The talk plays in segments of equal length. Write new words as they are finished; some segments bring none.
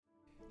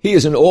He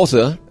is an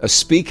author, a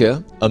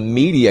speaker, a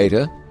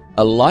mediator,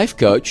 a life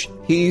coach.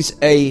 He's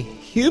a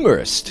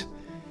humorist.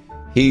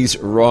 He's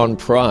Ron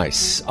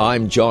Price.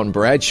 I'm John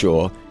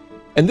Bradshaw,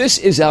 and this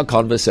is our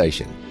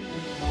conversation.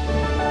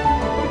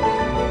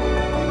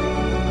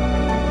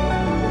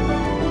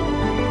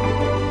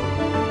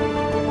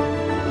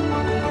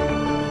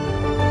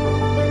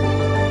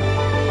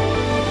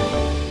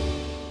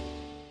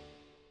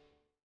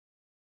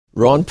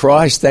 Ron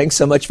Price, thanks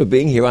so much for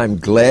being here. I'm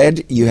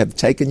glad you have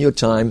taken your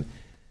time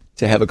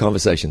to have a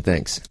conversation.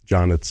 Thanks.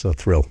 John, it's a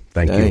thrill.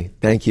 Thank you.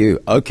 Thank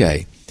you.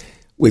 Okay.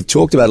 We've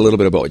talked about a little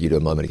bit about what you do a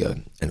moment ago.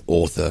 An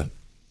author.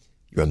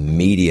 You're a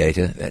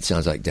mediator. That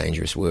sounds like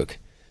dangerous work.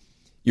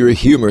 You're a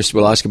humorist.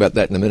 We'll ask about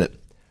that in a minute.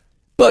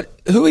 But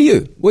who are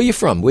you? Where are you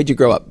from? Where'd you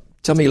grow up?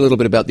 Tell me a little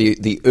bit about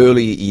the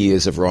early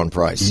years of Ron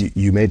Price.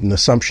 You made an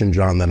assumption,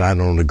 John, that I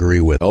don't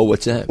agree with. Oh,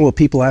 what's that? Well,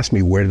 people ask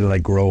me, where did I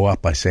grow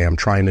up? I say, I'm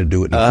trying to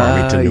do it in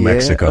Farmington, New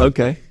Mexico.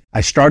 Okay. I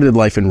started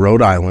life in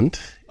Rhode Island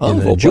in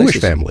a Jewish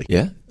family.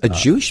 Yeah, a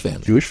Jewish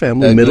family. Jewish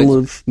family,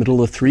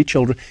 middle of three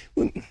children.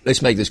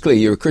 Let's make this clear.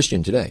 You're a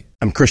Christian today.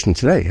 I'm Christian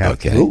today,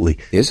 absolutely.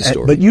 Okay. Here's a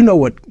story. But you know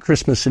what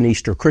Christmas and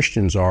Easter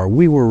Christians are.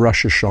 We were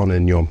Rosh Hashanah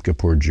and Yom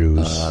Kippur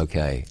Jews.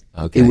 Okay.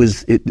 It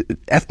was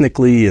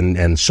ethnically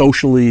and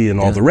socially and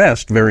all the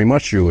rest, very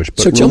much Jewish.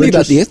 But so tell me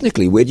about the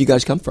ethnically. Where do you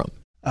guys come from?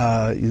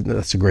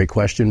 That's a great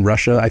question.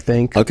 Russia, I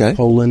think. Okay.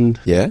 Poland.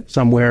 Yeah.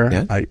 Somewhere.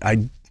 Yeah.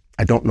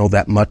 I don't know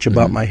that much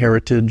about my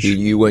heritage.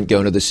 You weren't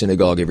going to the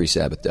synagogue every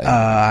Sabbath day?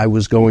 I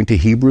was going to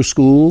Hebrew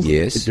school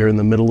during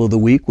the middle of the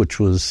week,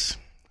 which was,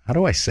 how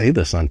do I say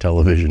this on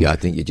television? Yeah, I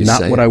think you just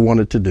Not what I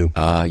wanted to do.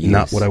 Yes.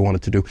 Not what I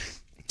wanted to do.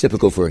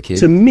 Typical for a kid.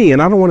 To me,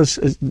 and I don't want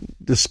to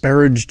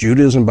disparage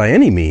Judaism by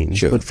any means,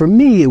 but for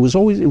me, it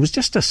was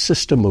just a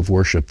system of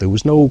worship. There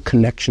was no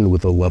connection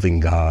with a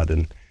loving God,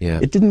 and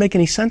it didn't make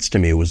any sense to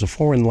me. It was a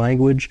foreign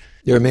language.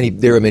 There are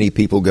many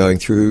people going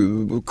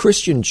through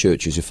Christian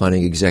churches who are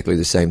finding exactly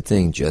the same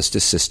thing, just a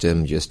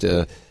system,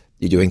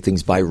 you're doing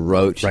things by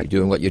rote, You're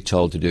doing what you're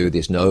told to do.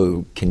 There's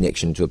no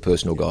connection to a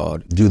personal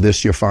God. Do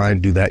this, you're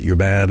fine. Do that, you're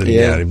bad.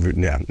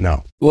 And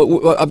no.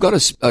 Well, I've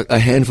got a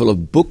handful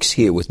of books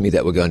here with me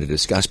that we're going to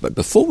discuss, but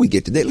before we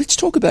get to that, let's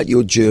talk about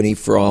your journey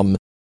from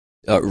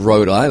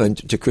Rhode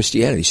Island to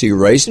Christianity. So you're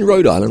raised in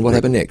Rhode Island. What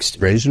happened next?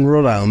 Raised in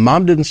Rhode Island.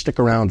 Mom didn't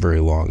stick around very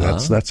long.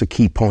 That's a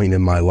key point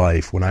in my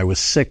life. When I was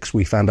 6,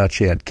 we found out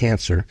she had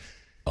cancer.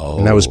 Oh.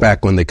 And that was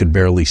back when they could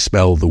barely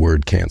spell the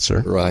word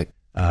cancer. Right.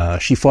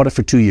 She fought it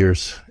for 2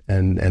 years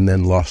and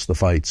then lost the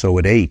fight. So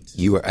at 8.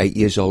 You were 8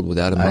 years old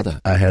without a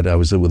mother. I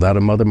was without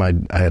a mother.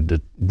 I had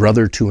a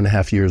brother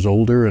 2.5 years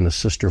older and a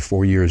sister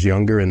 4 years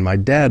younger. And my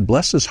dad,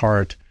 bless his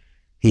heart,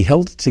 he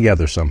held it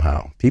together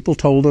somehow. People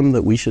told him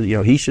that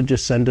he should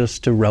just send us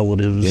to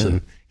relatives,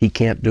 and he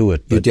can't do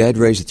it. Your dad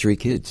raised 3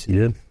 kids. He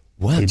did.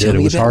 Wow, he tell did.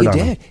 me It was about hard your on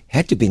dad. him.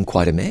 Had to have been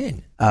quite a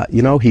man.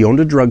 He owned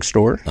a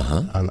drugstore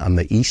on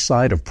the east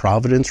side of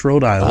Providence,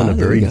 Rhode Island, a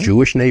very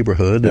Jewish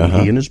neighborhood, and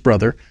he and his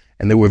brother,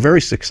 and they were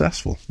very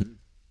successful.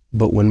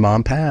 But when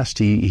Mom passed,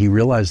 he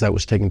realized that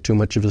was taking too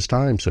much of his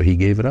time, so he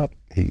gave it up.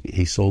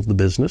 He sold the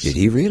business. Did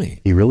he really?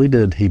 He really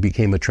did. He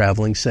became a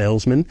traveling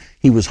salesman.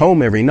 He was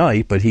home every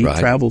night, but he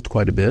traveled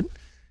quite a bit.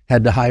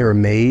 Had to hire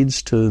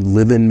maids,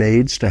 live-in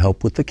maids to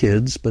help with the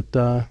kids, but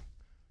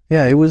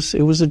it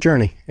was a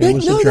journey.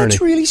 That's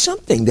really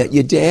something that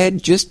your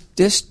dad just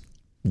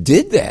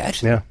did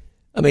that. Yeah.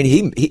 I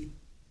mean,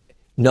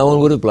 no one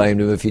would have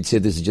blamed him if he'd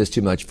said this is just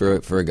too much for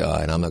a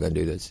guy, and I'm not going to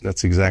do this.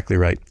 That's exactly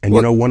right. And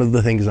one of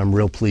the things I'm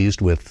real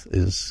pleased with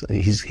is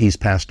he's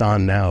passed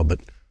on now, but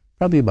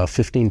probably about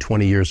 15,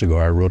 20 years ago,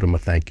 I wrote him a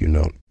thank you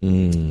note.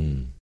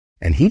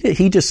 And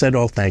he just said,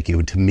 "Oh, thank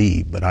you" to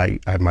me. But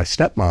my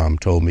stepmom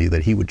told me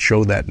that he would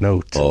show that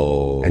note.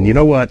 Oh, and you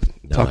know what?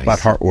 Nice. Talk about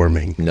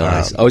heartwarming.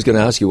 Nice. I was going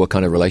to ask you what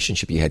kind of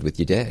relationship you had with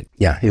your dad.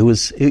 Yeah, it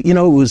was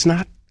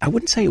not. I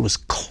wouldn't say it was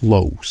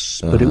close,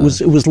 but it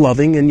was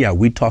loving, and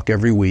we'd talk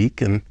every week,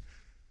 and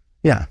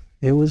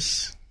it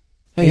was.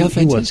 Hey, how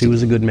fantastic. He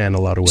was a good man in a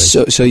lot of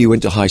ways. So you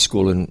went to high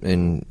school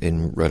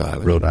in Rhode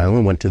Island. Rhode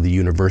Island, went to the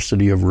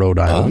University of Rhode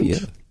Island.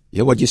 Oh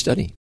yeah. What'd you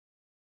study?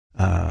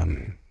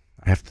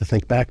 I have to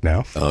think back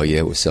now. Oh, yeah,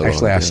 it was so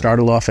Actually, long. I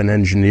started off in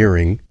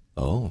engineering.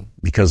 Oh.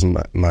 Because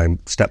my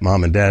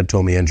stepmom and dad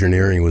told me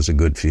engineering was a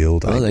good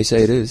field. Well, they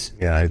say it is.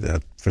 Yeah,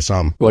 for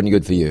some. Wasn't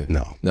good for you?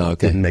 No.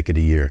 Okay. Didn't make it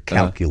a year.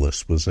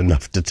 Calculus was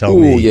enough to tell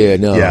me. Oh, yeah,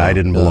 no. Yeah, I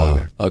didn't belong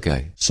there.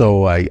 Okay.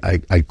 So I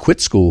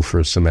quit school for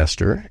a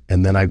semester,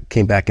 and then I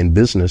came back in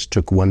business,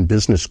 took one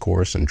business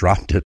course and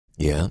dropped it.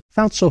 Yeah.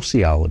 Found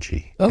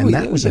sociology. And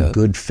that was a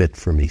good fit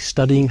for me,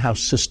 studying how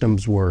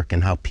systems work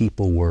and how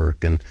people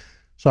work. And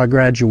so I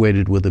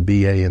graduated with a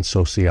BA in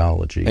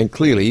sociology. And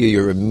clearly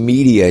you're a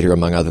mediator,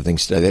 among other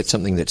things today. That's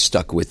something that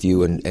stuck with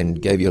you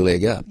and gave you a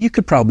leg up. You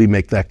could probably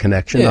make that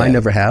connection. Yeah. I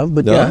never have,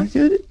 but no?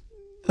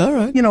 All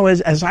right.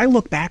 As I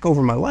look back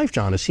over my life,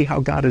 John, to see how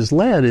God has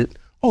led it,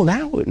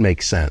 now it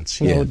makes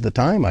sense. At the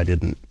time I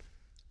didn't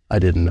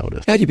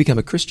notice. How did you become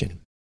a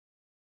Christian?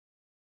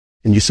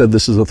 And you said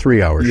this is a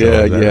 3-hour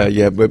show.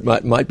 Yeah,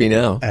 but might be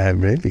now.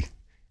 Maybe.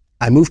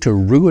 I moved to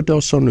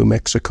Ruidoso, New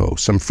Mexico.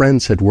 Some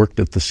friends had worked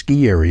at the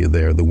ski area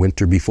there the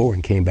winter before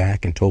and came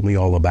back and told me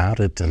all about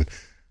it. And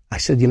I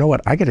said, you know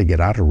what, I got to get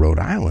out of Rhode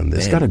Island.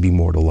 There's got to be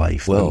more to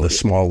life than the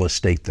smallest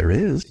state there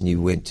is. And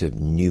you went to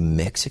New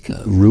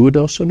Mexico?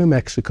 Ruidoso, New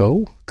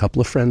Mexico. A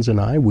couple of friends and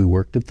I, we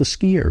worked at the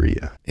ski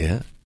area.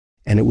 Yeah.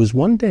 And it was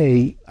one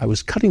day, I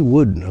was cutting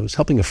wood. I was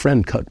helping a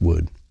friend cut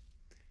wood.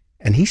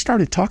 And he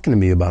started talking to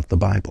me about the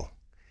Bible.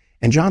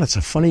 And John, it's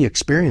a funny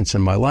experience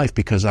in my life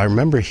because I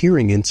remember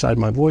hearing inside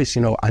my voice,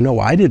 I know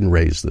I didn't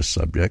raise this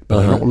subject, but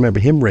I don't remember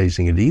him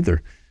raising it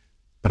either.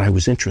 But I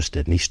was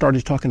interested. And he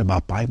started talking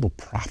about Bible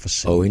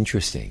prophecy. Oh,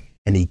 interesting.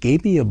 And he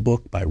gave me a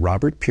book by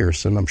Robert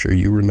Pearson. I'm sure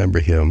you remember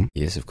him.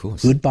 Yes, of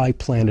course. Goodbye,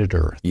 Planet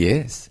Earth.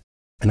 Yes.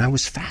 And I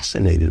was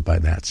fascinated by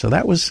that. So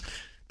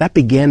that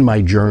began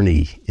my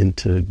journey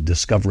into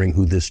discovering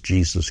who this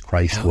Jesus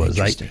Christ was.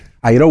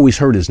 I had always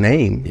heard his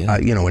name. Yeah.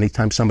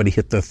 Anytime somebody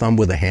hit their thumb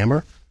with a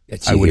hammer,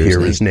 I would hear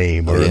his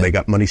name. Or they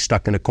got money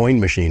stuck in a coin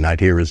machine,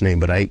 I'd hear his name.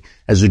 But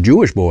as a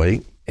Jewish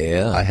boy,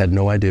 I had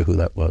no idea who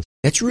that was.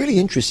 That's really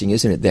interesting,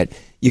 isn't it? That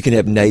you can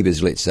have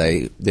neighbors, let's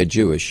say, they're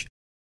Jewish,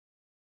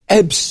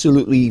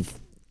 absolutely,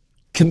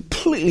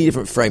 completely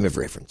different frame of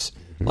reference.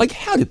 Mm-hmm. Like,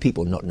 how do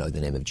people not know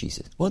the name of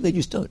Jesus? Well, they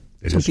just don't.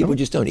 Some people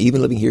just don't,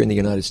 even living here in the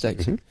United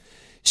States. Mm-hmm.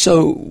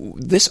 So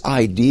this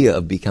idea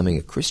of becoming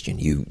a Christian,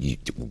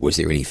 was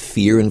there any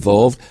fear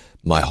involved?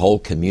 My whole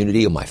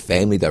community or my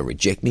family, they'll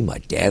reject me. My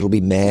dad will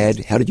be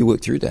mad. How did you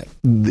work through that?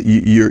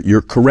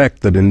 You're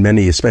correct that in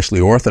many, especially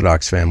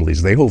Orthodox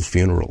families, they hold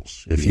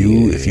funerals. If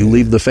you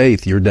leave the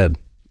faith, you're dead.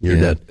 You're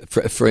dead.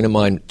 A friend of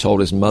mine told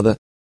his mother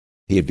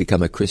he had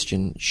become a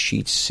Christian.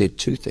 She said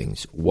two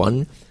things.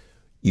 One,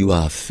 you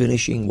are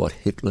finishing what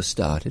Hitler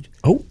started.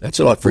 Oh, that's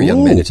a lot for a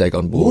young man to take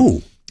on board.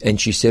 Ooh. And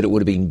she said it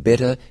would have been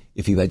better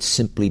if you had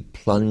simply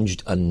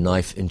plunged a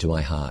knife into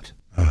my heart.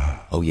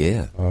 Oh,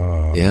 yeah.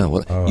 Yeah.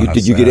 Well,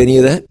 did you get any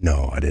of that?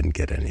 No, I didn't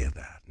get any of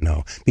that.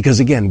 No, because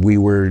again, we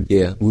weren't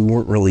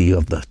really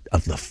of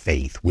the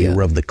faith. We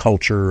were of the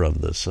culture,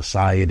 of the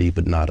society,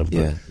 but not of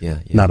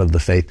the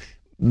faith.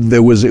 It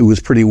was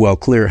pretty well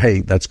clear. Hey,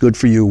 that's good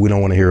for you. We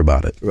don't want to hear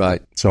about it.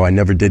 Right. So I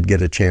never did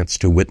get a chance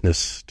to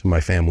witness to my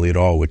family at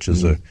all, which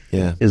is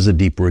a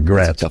deep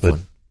regret. That's a tough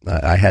one.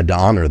 I had to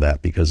honor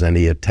that because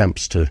any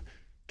attempts to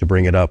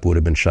bring it up would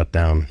have been shut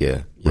down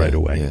right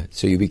away. Yeah.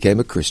 So you became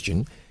a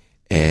Christian.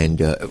 And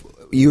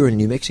you were in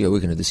New Mexico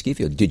working at the ski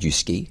field. Did you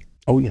ski?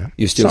 Oh, yeah.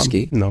 You still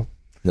ski? No.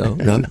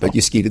 No, but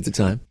you skied at the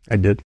time? I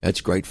did. That's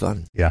great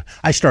fun. Yeah.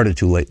 I started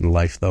too late in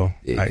life, though.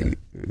 Yeah.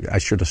 I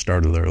should have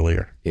started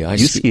earlier. Yeah,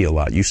 you ski a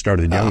lot. You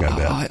started young, I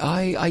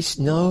bet.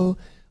 No,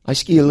 I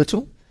ski a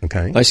little.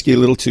 Okay. I ski a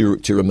little to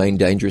remain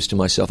dangerous to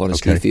myself on a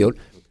ski field.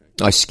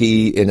 I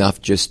ski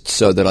enough just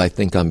so that I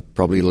think I'm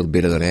probably a little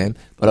better than I am.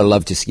 But I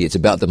love to ski. It's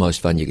about the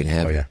most fun you can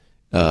have. Oh,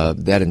 yeah.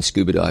 That and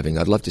scuba diving.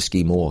 I'd love to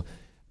ski more.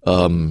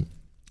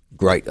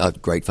 Great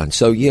fun.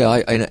 So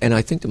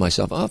I think to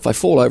myself, if I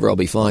fall over, I'll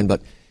be fine.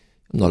 But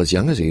I'm not as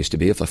young as I used to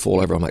be. If I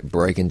fall over, I might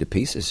break into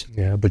pieces.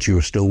 Yeah, but you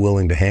were still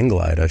willing to hang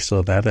glide. I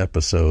saw that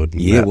episode.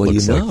 Yeah, that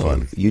looks like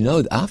fun.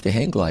 After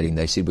hang gliding,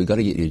 they said we've got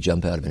to get you to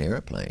jump out of an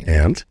airplane.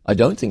 And I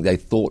don't think they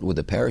thought with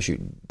a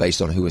parachute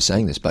based on who was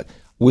saying this, but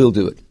we'll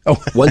do it.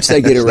 Oh, once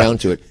they get around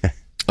to it,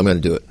 I'm going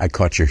to do it. I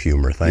caught your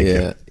humor. Thank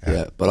you.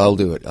 Yeah, but I'll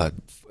do it.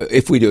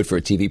 If we do it for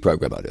a TV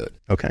program, I'll do it.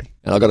 Okay.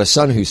 And I got a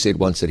son who said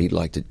once that he'd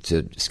like to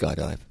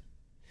skydive.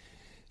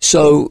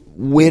 So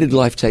where did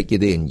life take you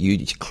then?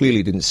 You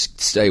clearly didn't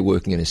stay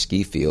working in a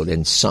ski field,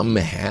 and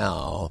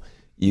somehow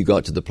you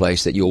got to the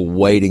place that you're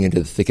wading into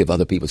the thick of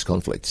other people's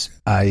conflicts.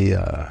 I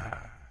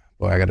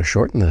got to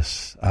shorten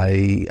this.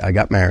 I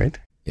got married.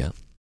 Yeah.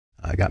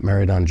 I got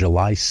married on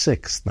July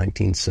 6th,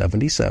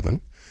 1977.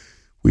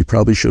 We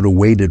probably should have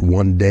waited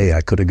one day.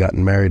 I could have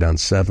gotten married on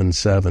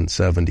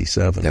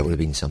 7/7/77. That would have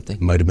been something.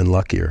 Might have been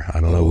luckier.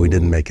 I don't know. We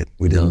didn't make it.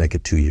 We didn't make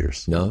it 2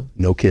 years.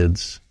 No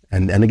kids.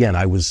 And again,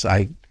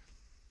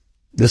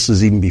 this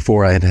is even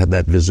before I had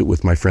that visit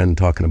with my friend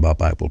talking about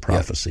Bible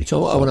prophecy. Yeah.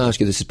 So I want to ask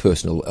you, this is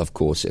personal, of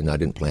course, and I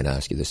didn't plan to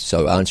ask you this,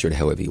 so answer it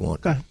however you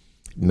want. Okay.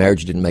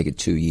 Marriage didn't make it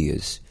 2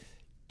 years.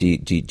 Do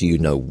you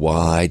know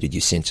why? Did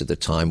you sense at the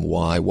time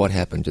why? What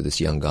happened to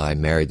this young guy,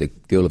 married the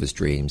girl of his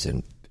dreams,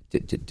 and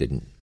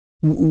didn't?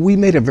 We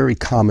made a very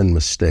common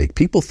mistake.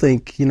 People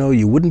think,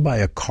 you wouldn't buy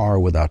a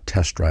car without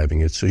test driving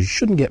it, so you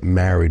shouldn't get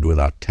married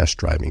without test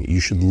driving it.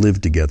 You should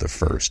live together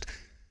first.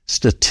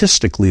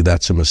 Statistically,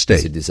 that's a mistake.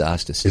 It's a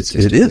disaster.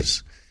 It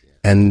is.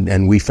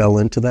 And we fell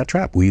into that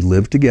trap. We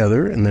lived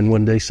together, and then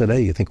one day said,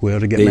 hey, you think we ought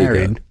to get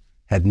married?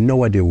 Had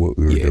no idea what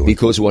we were doing.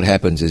 Because what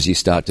happens is you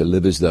start to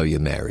live as though you're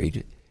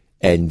married,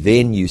 and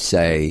then you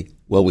say,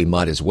 well, we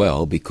might as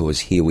well because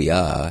here we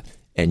are,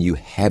 and you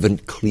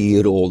haven't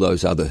cleared all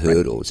those other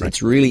hurdles. Right.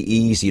 It's really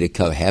easy to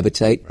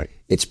cohabitate. Right.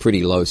 It's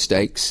pretty low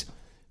stakes.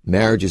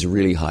 Marriage is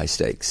really high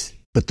stakes.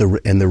 But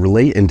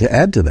and to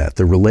add to that,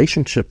 the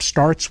relationship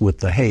starts with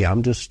hey,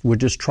 we're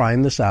just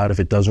trying this out. If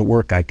it doesn't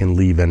work, I can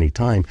leave any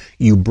time.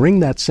 You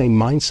bring that same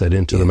mindset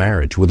into the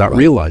marriage without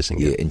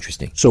realizing it. Yeah,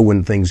 interesting. So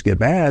when things get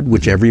bad,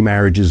 which every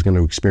marriage is going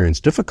to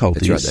experience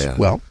difficulties, that's right, they are.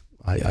 well,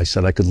 I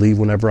said I could leave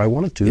whenever I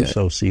wanted to,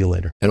 so see you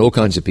later. And all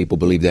kinds of people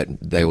believe that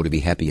they ought to be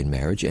happy in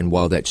marriage. And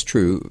while that's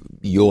true,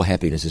 your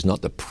happiness is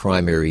not the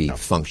primary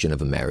function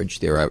of a marriage.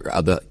 There are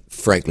other,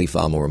 frankly,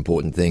 far more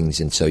important things.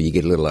 And so you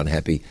get a little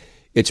unhappy.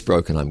 It's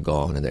broken, I'm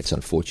gone, and that's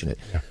unfortunate.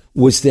 Yeah.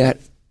 Was that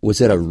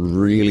a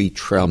really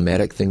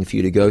traumatic thing for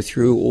you to go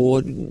through,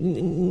 or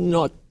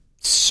not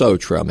so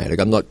traumatic?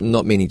 I'm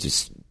not meaning to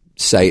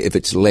say if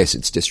it's less,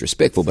 it's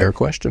disrespectful. Fair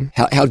question.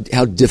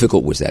 How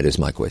difficult was that, is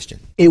my question.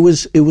 It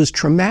was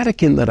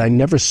traumatic in that I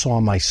never saw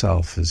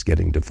myself as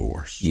getting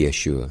divorced. Yeah,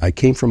 sure. I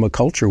came from a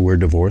culture where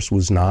divorce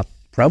was not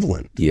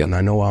prevalent. Yeah. And I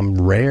know I'm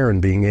rare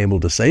in being able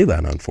to say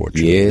that,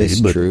 unfortunately.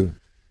 Yes, true.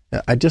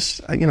 I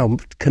just,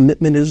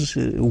 commitment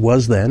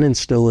was then and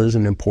still is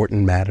an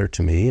important matter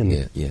to me. And,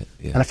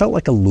 and I felt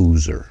like a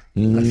loser.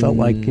 I felt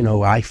like,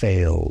 I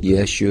failed.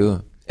 Yeah,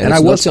 sure. And I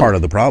was part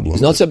of the problem.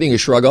 It's not something you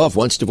shrug off.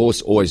 Once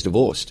divorced, always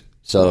divorced.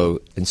 So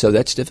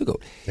that's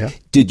difficult. Yeah.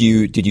 Did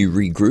you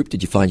regroup?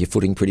 Did you find your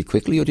footing pretty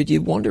quickly, or did you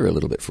wander a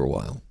little bit for a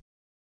while?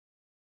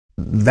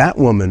 That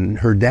woman,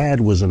 her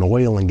dad was an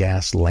oil and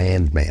gas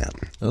landman.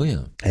 Oh,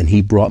 yeah. And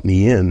he brought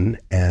me in,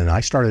 and I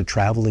started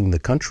traveling the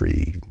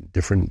country,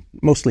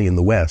 mostly in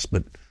the West,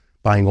 but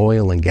buying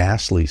oil and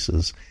gas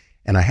leases.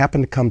 And I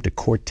happened to come to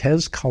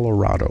Cortez,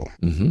 Colorado.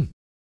 Mm-hmm.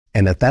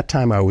 And at that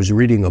time, I was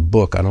reading a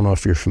book, I don't know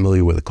if you're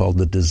familiar with it, called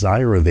The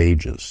Desire of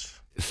Ages.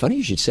 Funny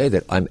you should say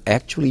that. I'm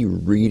actually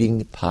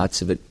reading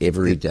parts of it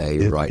every day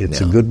right now.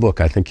 It's a good book.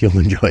 I think you'll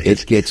enjoy it.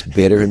 It gets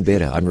better and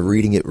better. I'm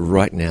reading it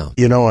right now.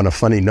 On a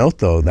funny note,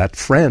 though, that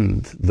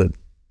friend that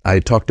I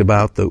talked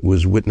about that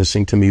was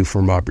witnessing to me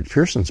from Robert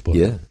Pearson's book,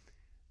 a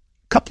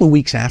couple of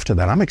weeks after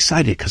that, I'm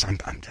excited because I'm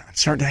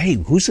starting to, hey,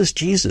 who's this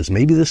Jesus?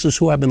 Maybe this is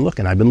who I've been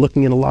looking. I've been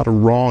looking in a lot of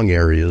wrong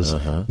areas.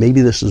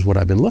 Maybe this is what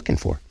I've been looking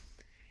for.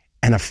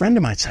 And a friend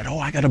of mine said,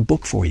 I got a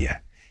book for you.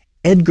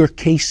 Edgar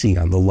Cayce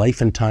on the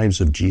life and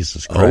times of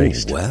Jesus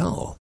Christ. Oh,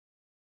 wow.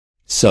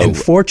 So, and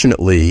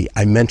fortunately,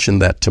 I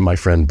mentioned that to my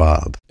friend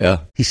Bob. Yeah.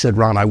 He said,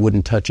 Ron, I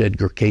wouldn't touch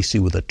Edgar Cayce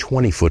with a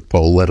 20-foot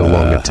pole, let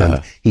alone a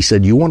 10. He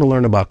said, you want to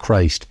learn about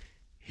Christ?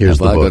 Here's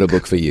the book. I got a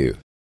book for you.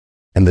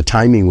 And the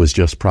timing was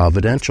just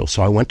providential.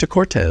 So I went to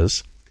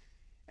Cortez,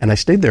 and I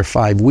stayed there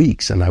 5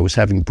 weeks, and I was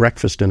having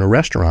breakfast in a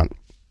restaurant.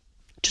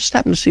 Just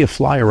happened to see a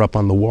flyer up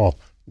on the wall.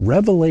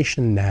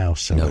 Revelation Now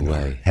seminar. No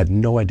way. Had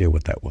no idea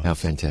what that was. How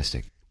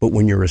fantastic. But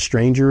when you're a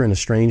stranger in a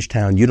strange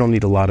town, you don't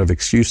need a lot of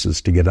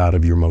excuses to get out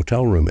of your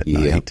motel room at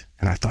night.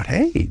 And I thought,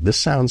 hey, this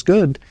sounds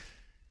good.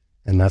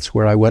 And that's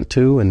where I went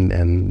to,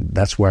 and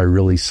that's where I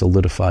really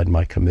solidified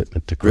my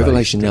commitment to Christ.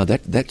 Revelation Now,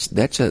 that's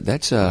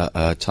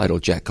a title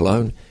Jack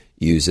Cologne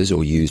uses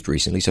or used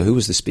recently. So who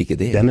was the speaker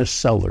there? Dennis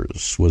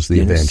Sellers was the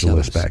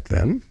evangelist back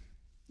then.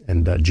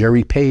 And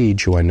Jerry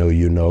Page, who I know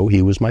you know,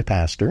 he was my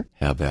pastor.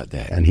 How about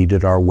that? And he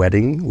did our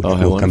wedding, which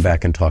we'll come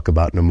back and talk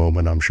about in a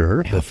moment, I'm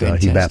sure. How but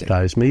fantastic. He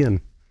baptized me, and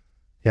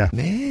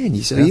Man,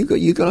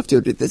 you got off to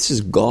it. This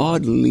is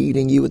God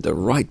leading you with the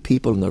right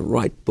people and the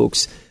right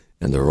books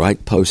and the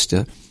right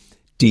poster.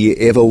 Do you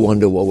ever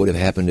wonder what would have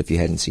happened if you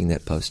hadn't seen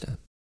that poster?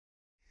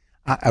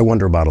 I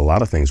wonder about a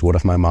lot of things. What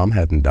if my mom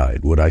hadn't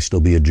died? Would I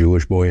still be a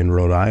Jewish boy in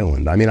Rhode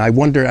Island? I mean, I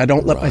wonder. I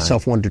don't let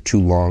myself wonder too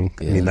long.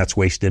 Yeah. I mean, that's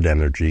wasted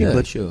energy. Yeah,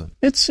 but sure.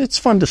 It's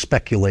fun to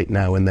speculate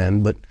now and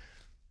then, but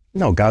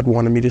no, God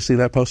wanted me to see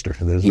that poster.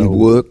 He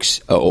works.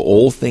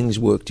 All things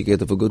work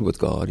together for good with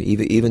God.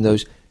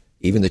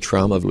 Even the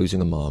trauma of losing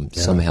a mom.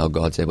 Yeah. Somehow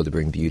God's able to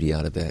bring beauty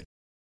out of that.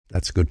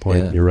 That's a good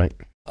point. Yeah. You're right.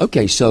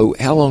 Okay, so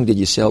how long did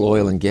you sell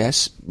oil and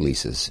gas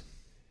leases?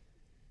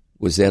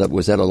 Was that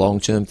a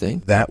long-term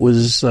thing? That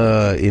was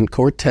in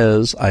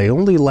Cortez. I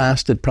only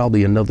lasted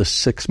probably another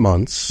 6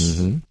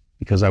 months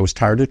because I was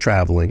tired of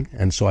traveling,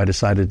 and so I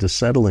decided to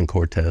settle in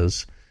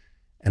Cortez,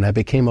 and I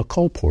became a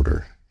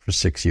colporteur for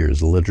 6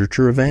 years, a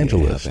literature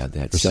evangelist. Yeah, about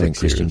that. Selling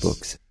Christian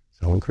books.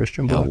 Selling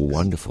Christian books. How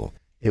wonderful.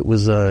 It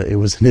was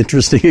an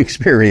interesting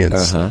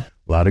experience.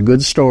 A lot of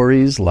good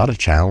stories, a lot of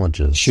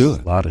challenges. Sure,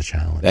 a lot of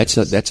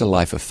challenges. That's a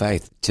life of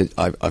faith.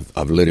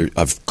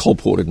 I've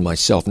colported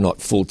myself,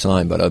 not full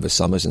time, but over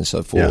summers and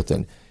so forth,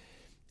 and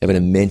have an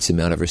immense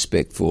amount of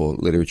respect for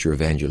literature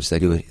evangelists. They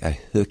do a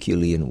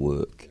Herculean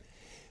work.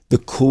 The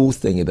cool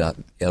thing about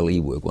LE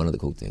work, one of the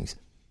cool things,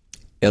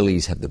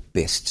 LEs have the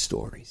best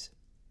stories,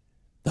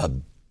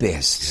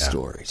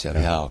 stories of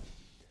how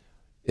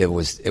I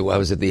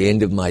was at the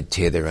end of my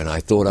tether and I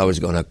thought I was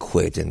going to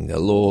quit, and the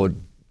Lord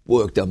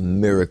worked a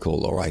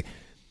miracle. Or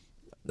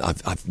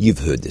you've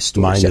heard this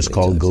story. Mine is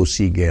called Go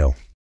See Gail.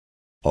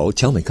 Oh,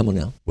 tell me, come on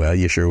now. Well,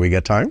 you sure we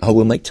got time? Oh,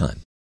 we'll make time.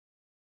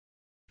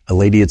 A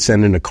lady had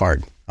sent in a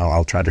card.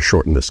 I'll try to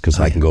shorten this because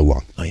I can go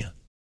long. Oh, yeah.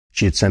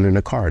 She had sent in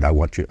a card. I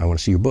want to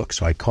see your book.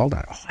 So I called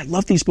her. Oh, I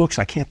love these books.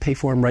 I can't pay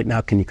for them right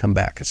now. Can you come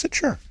back? I said,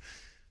 sure.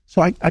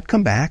 So I'd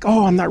come back.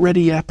 Oh, I'm not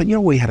ready yet. But,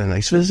 we had a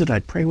nice visit.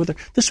 I'd pray with her.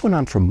 This went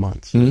on for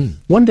months.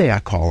 One day I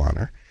call on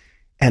her,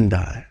 and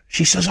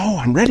she says, oh,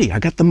 I'm ready. I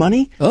got the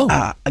money.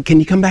 Oh. Can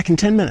you come back in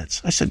 10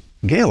 minutes? I said,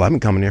 Gail, I've been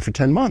coming here for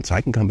 10 months.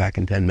 I can come back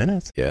in 10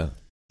 minutes. Yeah.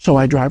 So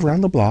I drive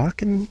around the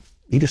block and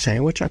eat a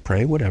sandwich. I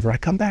pray, whatever. I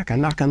come back. I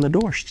knock on the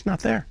door. She's not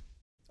there.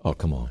 Oh,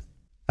 come on.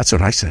 That's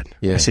what I said.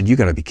 Yeah. I said, you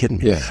got to be kidding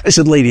me. Yeah. I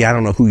said, lady, I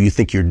don't know who you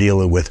think you're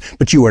dealing with,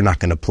 but you are not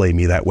going to play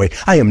me that way.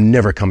 I am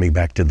never coming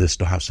back to this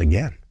house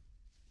again.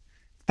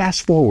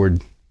 Fast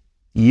forward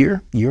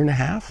year and a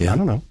half, I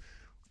don't know.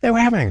 They were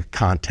having a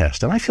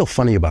contest, and I feel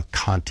funny about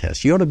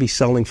contests. You ought to be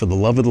selling for the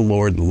love of the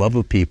Lord and the love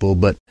of people,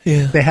 but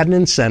they had an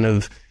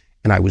incentive,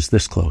 and I was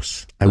this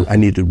close. I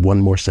needed one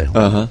more sale.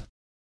 Uh-huh.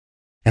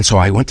 And so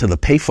I went to the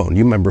payphone.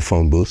 You remember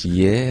phone booths?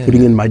 Yeah.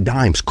 Putting in my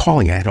dimes,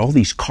 calling. I had all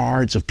these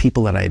cards of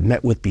people that I had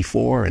met with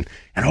before, and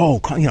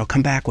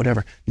come back,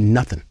 whatever.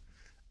 Nothing.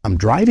 I'm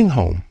driving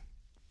home,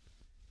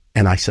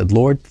 and I said,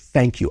 Lord,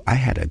 thank you. I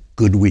had a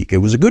good week. It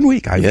was a good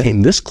week. I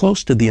came this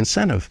close to the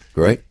incentive.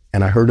 Great.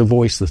 And I heard a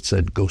voice that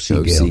said, go see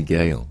Gail. Go see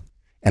Gail.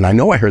 And I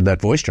know I heard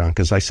that voice, John,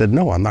 because I said,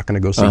 no, I'm not going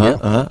to go see Gail.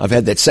 I've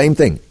had that same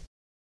thing.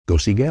 Go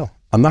see Gail.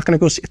 I'm not going to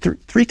go see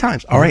three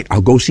times. All right, I'll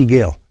go see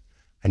Gail.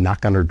 I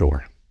knock on her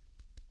door.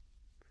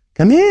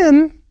 Come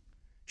in.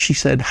 She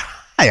said,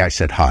 hi. I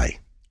said, hi.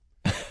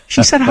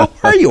 She said, how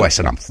are you? I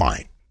said, I'm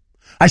fine.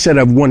 I said,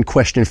 I have one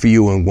question for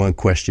you and one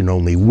question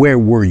only. Where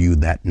were you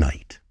that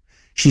night?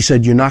 She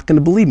said, you're not going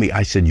to believe me.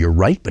 I said, you're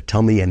right, but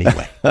tell me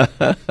anyway.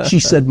 She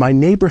said, my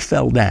neighbor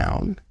fell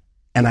down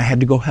and I had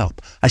to go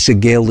help. I said,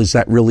 Gail, is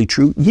that really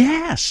true?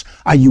 Yes.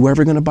 Are you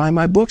ever going to buy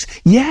my books?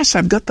 Yes,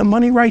 I've got the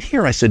money right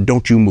here. I said,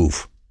 don't you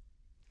move.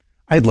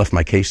 I had left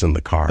my case in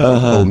the car.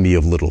 Oh, me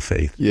of little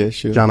faith. Yeah,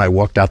 sure. John, I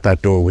walked out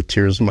that door with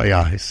tears in my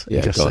eyes.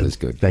 Yeah, just God said, is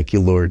good. Thank you,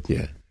 Lord.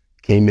 Yeah.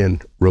 Came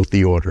in, wrote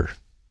the order,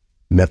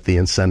 met the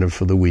incentive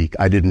for the week.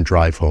 I didn't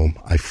drive home.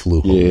 I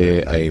flew home.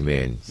 Yeah,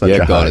 amen. Such a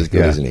God high. is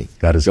good, isn't he?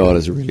 God is God good.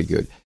 is really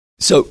good.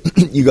 So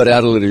you got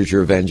out of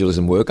literature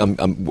evangelism work. I'm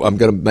going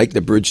to make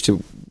the bridge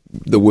to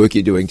the work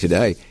you're doing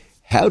today.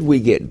 How did we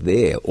get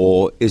there,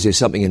 or is there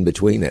something in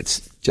between that's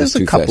just There's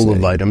a couple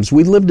of items.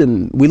 We lived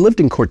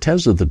in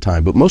Cortez at the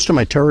time, but most of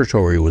my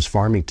territory was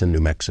Farmington, New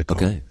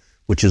Mexico,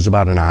 which is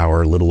about an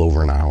hour, a little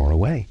over an hour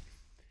away.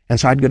 And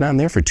so I'd go down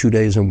there for 2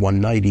 days and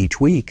one night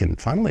each week. And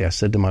finally, I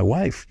said to my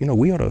wife,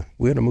 we ought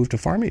to move to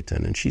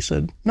Farmington. And she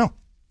said, no.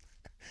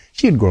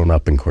 She had grown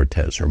up in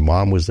Cortez. Her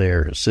mom was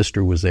there. Her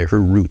sister was there. Her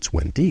roots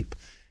went deep.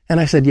 And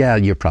I said, yeah,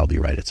 you're probably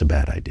right. It's a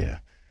bad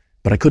idea.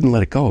 But I couldn't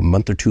let it go. A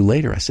month or two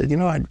later, I said,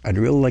 I'd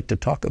really like to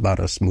talk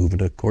about us moving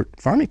to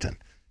Farmington.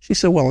 She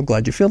said, well, I'm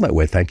glad you feel that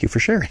way. Thank you for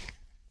sharing.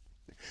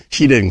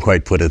 She didn't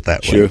quite put it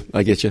that way. Sure,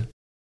 I get you.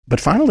 But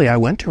finally, I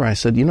went to her. I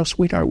said,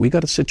 sweetheart, we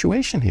got a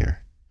situation here.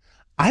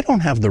 I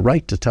don't have the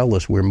right to tell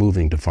us we're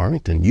moving to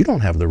Farmington. You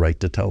don't have the right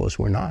to tell us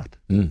we're not.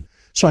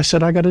 So I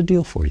said, I got a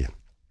deal for you.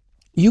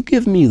 You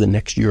give me the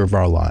next year of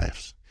our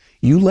lives.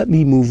 You let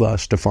me move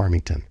us to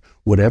Farmington.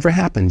 Whatever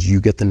happens, you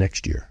get the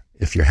next year.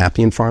 If you're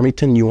happy in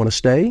Farmington, you want to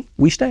stay,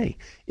 we stay.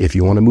 If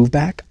you want to move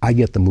back, I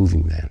get the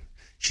moving van.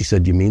 She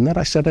said, you mean that?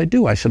 I said, I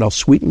do. I said, I'll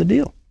sweeten the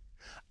deal.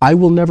 I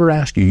will never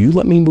ask you. You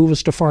let me move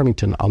us to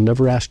Farmington. I'll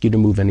never ask you to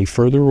move any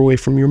further away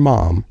from your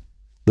mom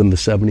than the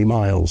 70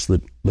 miles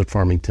that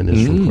Farmington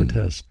is from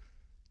Cortez.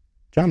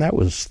 John, that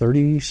was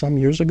 30-some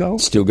years ago.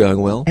 Still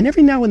going well? And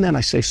every now and then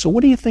I say, so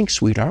what do you think,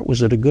 sweetheart?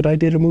 Was it a good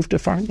idea to move to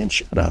Farmington?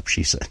 Shut up,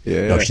 she said.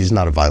 Yeah. No, she's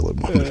not a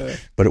violent woman.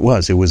 But it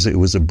was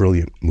a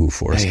brilliant move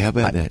for us. Hey, how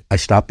about that? I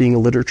stopped being a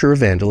literature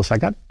evangelist.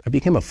 I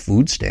became a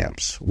food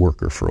stamps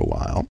worker for a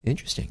while.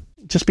 Interesting.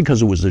 Just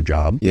because it was a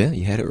job. Yeah,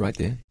 you had it right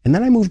there. And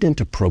then I moved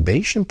into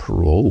probation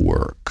parole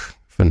work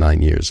for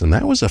 9 years. And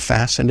that was a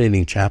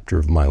fascinating chapter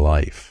of my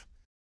life.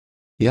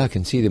 Yeah, I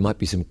can see there might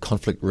be some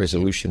conflict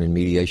resolution and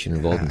mediation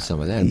involved in some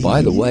of that. And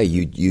by the way,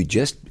 you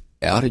just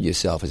outed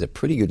yourself as a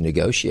pretty good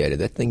negotiator.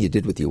 That thing you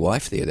did with your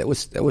wife there, that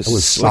was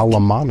slick.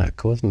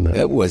 Solomonic, wasn't it?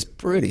 That was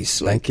pretty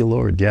slick. Thank you,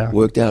 Lord. Yeah,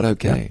 worked out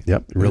okay.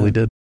 Yep, it really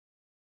did.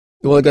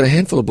 Well, I've got a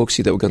handful of books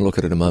here that we're going to look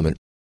at in a moment.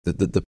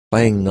 The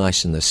Playing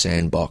Nice in the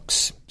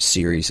Sandbox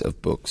series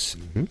of books.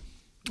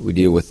 We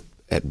deal with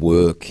at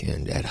work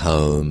and at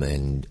home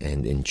and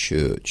in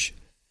church.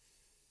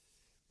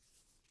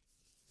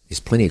 There's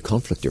plenty of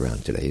conflict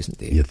around today, isn't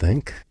there? You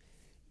think?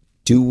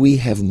 Do we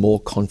have more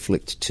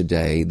conflict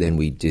today than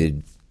we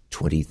did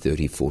 20,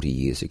 30, 40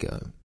 years ago?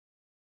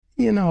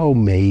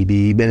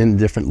 Maybe, but in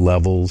different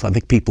levels. I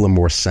think people are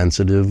more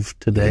sensitive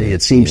today.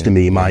 It seems to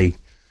me,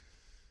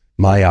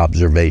 my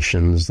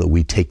observations, that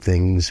we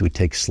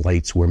take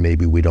slights where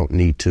maybe we don't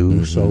need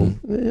to. So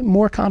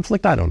more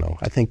conflict, I don't know.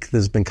 I think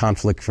there's been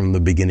conflict from the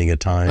beginning of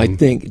time.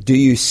 Do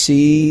you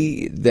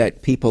see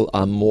that people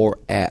are more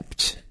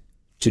apt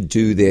to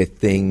do their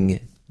thing,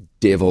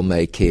 devil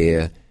may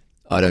care,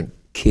 I don't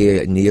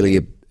care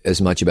nearly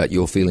as much about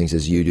your feelings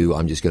as you do,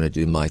 I'm just going to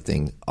do my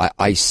thing.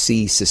 I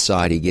see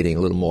society getting a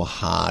little more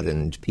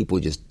hardened, people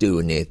just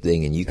doing their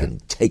thing, and you can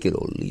take it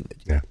or leave it.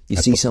 Yeah. You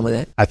see some of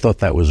that? I thought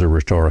that was a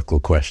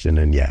rhetorical question,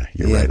 and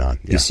you're right on.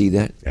 Yeah. You see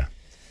that? Yeah.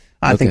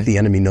 I think the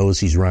enemy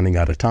knows he's running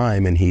out of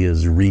time, and he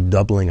is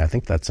redoubling, I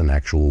think that's an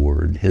actual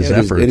word, his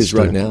efforts. It is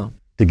right now.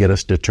 To get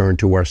us to turn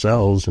to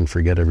ourselves and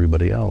forget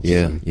everybody else.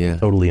 Yeah.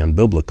 Totally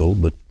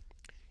unbiblical, but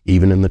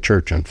even in the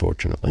church,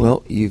 unfortunately.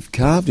 Well, you've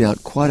carved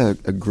out quite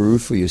a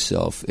groove for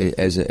yourself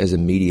as a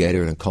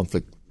mediator and a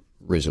conflict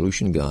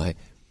resolution guy.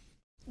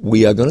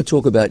 We are going to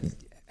talk about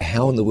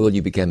how in the world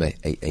you became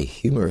a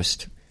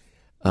humorist.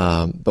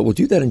 But we'll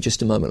do that in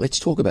just a moment. Let's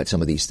talk about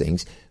some of these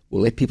things.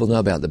 We'll let people know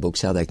about the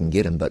books, how they can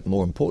get them, but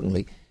more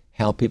importantly,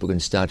 how people can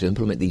start to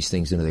implement these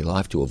things into their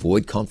life to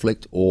avoid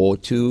conflict or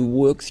to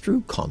work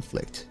through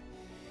conflict.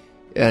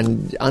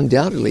 And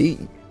undoubtedly,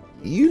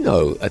 you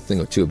know a thing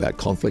or two about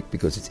conflict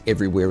because it's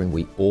everywhere and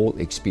we all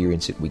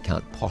experience it. We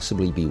can't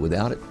possibly be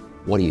without it.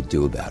 What do you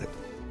do about it?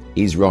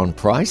 He's Ron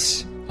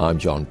Price. I'm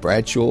John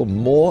Bradshaw.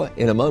 More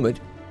in a moment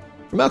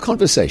from our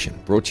conversation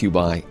brought to you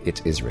by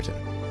It Is Written.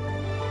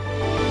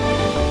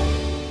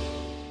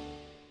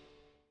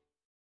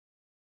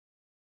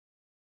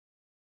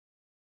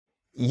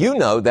 You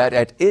know that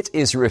at It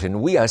Is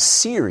Written, we are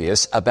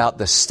serious about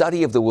the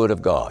study of the Word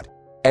of God,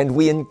 and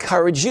we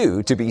encourage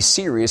you to be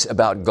serious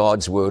about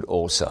God's Word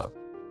also.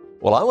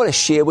 Well, I want to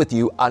share with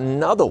you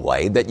another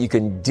way that you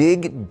can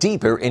dig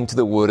deeper into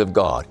the Word of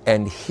God,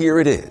 and here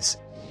it is.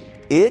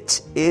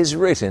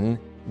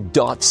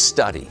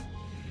 itiswritten.study.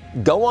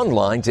 Go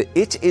online to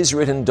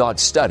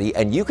itiswritten.study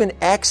and you can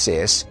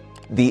access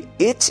the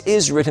It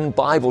Is Written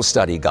Bible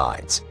Study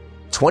Guides.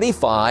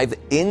 25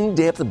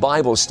 in-depth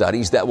Bible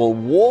studies that will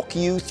walk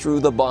you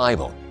through the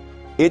Bible.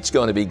 It's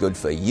going to be good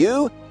for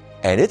you,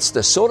 and it's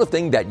the sort of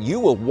thing that you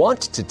will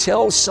want to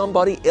tell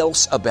somebody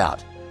else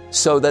about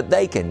so that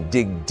they can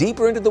dig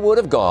deeper into the Word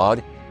of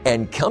God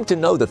and come to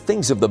know the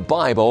things of the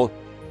Bible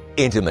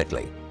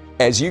intimately.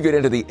 As you get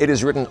into the It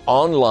Is Written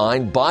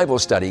online Bible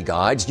study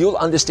guides, you'll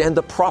understand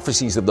the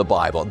prophecies of the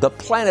Bible, the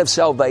plan of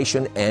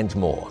salvation, and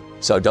more.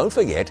 So don't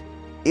forget,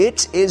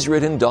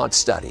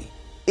 itiswritten.study.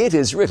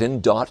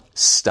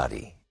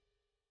 itiswritten.study.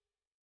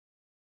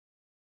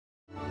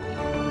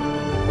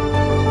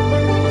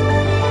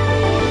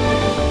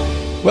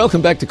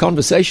 Welcome back to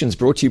Conversations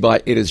brought to you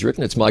by It Is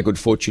Written. It's my good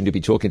fortune to be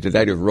talking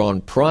today to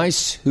Ron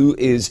Price, who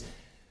is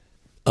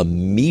a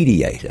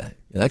mediator.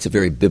 Now, that's a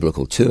very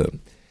biblical term.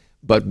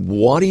 But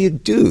what do you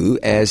do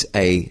as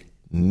a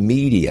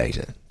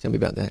mediator? Tell me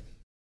about that.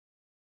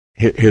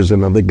 Here's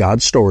another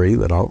God story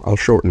that I'll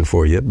shorten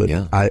for you. But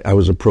yeah. I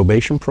was a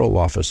probation parole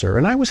officer,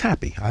 and I was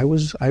happy. I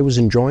was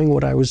enjoying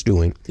what I was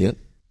doing. Yep.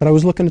 But I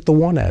was looking at the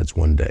want ads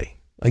one day.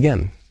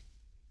 Again,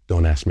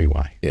 don't ask me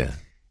why. Yeah.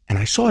 And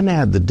I saw an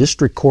ad. The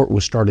district court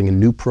was starting a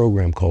new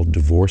program called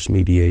divorce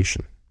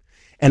mediation.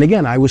 And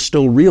again, I was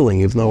still reeling,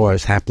 even though I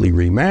was happily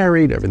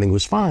remarried, everything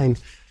was fine.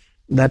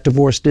 That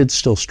divorce did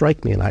still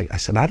strike me. And I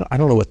said, I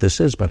don't know what this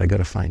is, but I got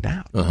to find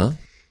out. Uh-huh.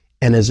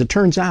 And as it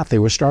turns out, they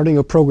were starting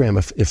a program.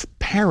 If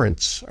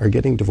parents are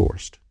getting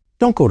divorced,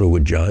 don't go to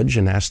a judge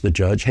and ask the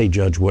judge, hey,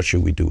 judge, what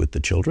should we do with the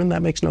children?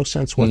 That makes no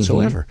sense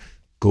whatsoever. Mm-hmm.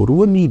 Go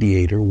to a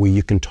mediator where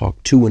you can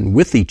talk to and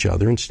with each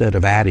other instead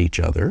of at each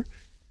other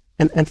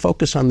and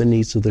focus on the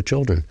needs of the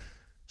children.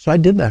 So I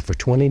did that for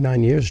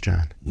 29 years,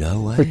 John.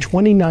 No way. For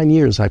 29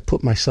 years, I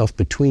put myself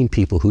between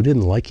people who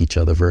didn't like each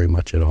other very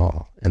much at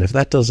all. And if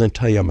that doesn't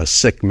tell you I'm a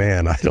sick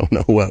man, I don't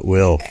know what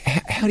will.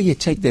 How do you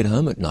take that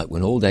home at night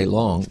when all day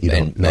long, you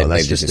don't know,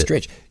 that's just a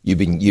stretch, you've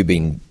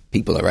been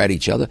people are at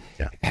each other?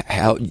 Yeah.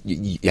 How do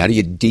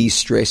you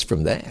de-stress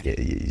from that?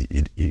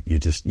 You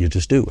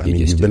just do. I mean,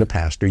 you've been a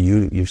pastor.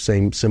 You've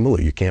saying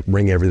similar. You can't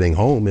bring everything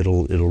home.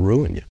 It'll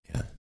ruin you.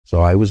 Yeah.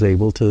 So I was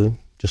able to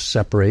just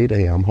separate.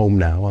 Hey, I'm home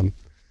now.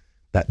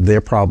 That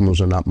their problems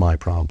are not my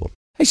problem.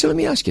 Hey, so let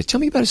me ask you. Tell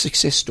me about a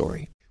success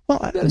story. Well,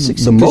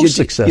 the most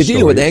success you're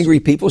dealing with angry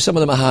people. Some of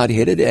them are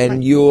hard-headed, and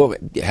right. You're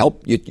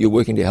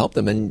working to help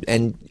them.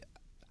 And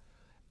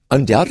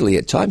undoubtedly,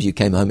 at times, you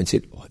came home and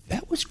said, "Oh,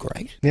 that was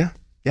great." Yeah.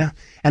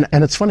 And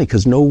it's funny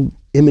because no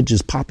image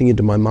is popping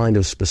into my mind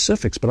of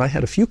specifics, but I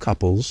had a few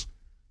couples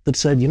that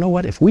said, you know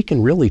what, if we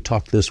can really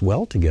talk this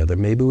well together,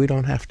 maybe we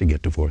don't have to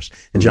get divorced.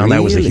 And John,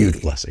 That was a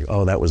huge blessing.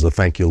 Oh, that was a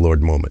thank you,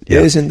 Lord moment. Yeah.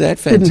 Isn't that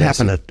fantastic? It didn't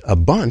happen a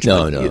bunch.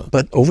 No.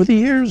 But over the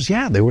years,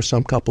 yeah, there were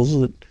some couples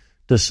that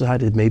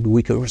decided maybe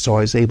we could. So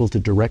I was able to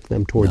direct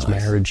them towards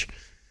marriage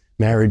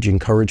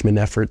encouragement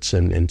efforts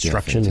and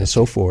instruction and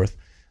so forth.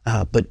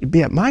 But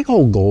yeah, my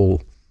whole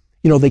goal,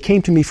 they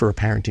came to me for a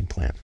parenting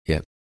plan. Yeah.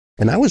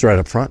 And I was right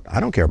up front. I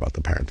don't care about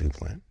the parenting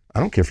plan.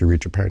 I don't care if you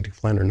reach a parenting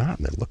plan or not.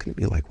 And they're looking at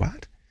me like,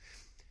 what?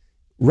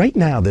 Right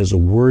now, there's a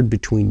word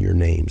between your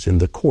names. In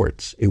the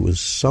courts, it was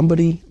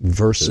somebody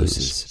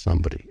versus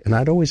somebody. And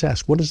I'd always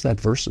ask, what does that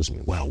versus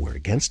mean? Well, we're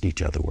against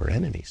each other. We're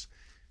enemies.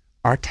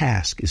 Our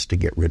task is to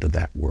get rid of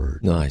that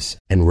word. Nice.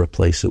 And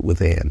replace it with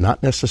and.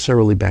 Not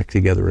necessarily back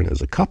together and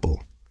as a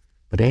couple,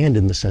 but and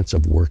in the sense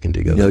of working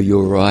together. No,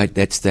 you're right.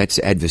 That's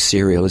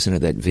adversarial, isn't it?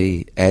 That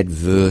V,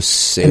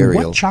 adversarial.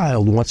 And what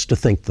child wants to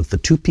think that the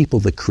two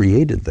people that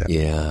created them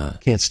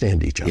can't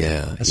stand each other?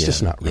 Yeah, that's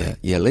just not right.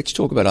 Yeah. Let's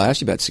talk about. I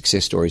asked you about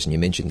success stories, and you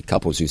mentioned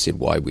couples who said,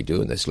 "Why are we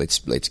doing this? Let's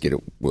get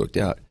it worked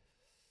out."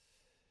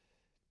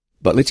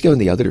 But let's go in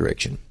the other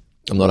direction.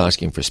 I'm not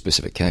asking for a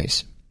specific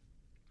case.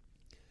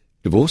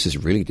 Divorce is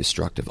really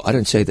destructive. I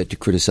don't say that to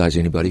criticize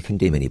anybody,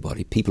 condemn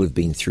anybody. People have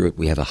been through it.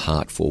 We have a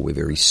heart for. We're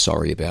very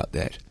sorry about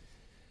that.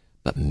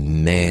 But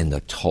man,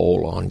 the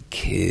toll on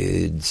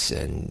kids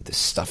and the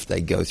stuff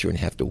they go through and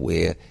have to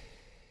wear,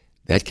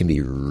 that can be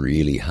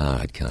really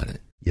hard, can't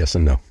it? Yes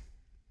and no.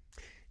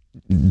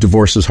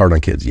 Divorce is hard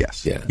on kids,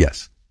 yes. Yeah.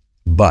 Yes.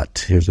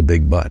 But, here's a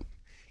big but.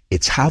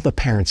 It's how the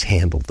parents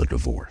handle the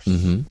divorce.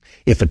 Mm-hmm.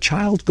 If a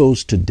child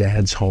goes to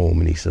dad's home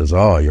and he says,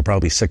 "Oh, you're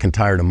probably sick and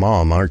tired of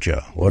mom, aren't you?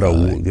 What a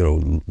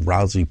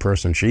rousy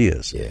person she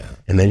is." Yeah.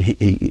 And then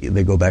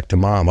they go back to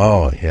mom.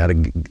 "Oh, you had to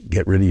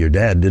get rid of your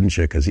dad, didn't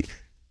you?" Because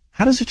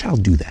how does a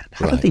child do that?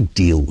 How do they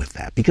deal with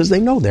that? Because they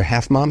know they're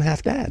half mom,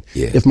 half dad.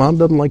 Yeah. If mom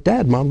doesn't like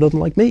dad, mom doesn't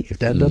like me. If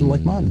dad doesn't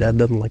like mom, dad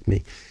doesn't like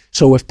me.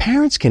 So if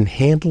parents can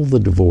handle the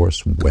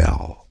divorce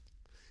well,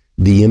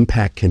 the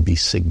impact can be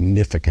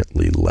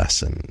significantly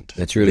lessened.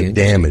 That's really the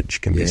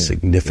damage can be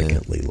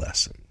significantly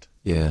lessened.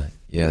 Yeah,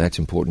 that's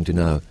important to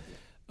know.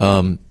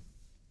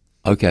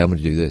 Okay, I'm going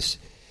to do this.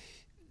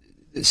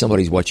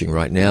 Somebody's watching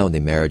right now and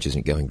their marriage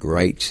isn't going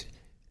great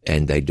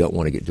and they don't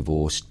want to get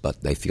divorced,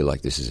 but they feel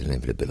like this is an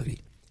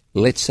inevitability.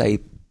 Let's say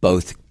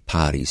both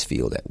parties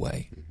feel that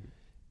way.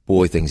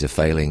 Boy, things are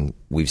failing.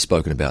 We've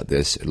spoken about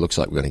this. It looks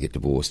like we're going to get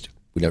divorced.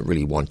 We don't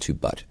really want to,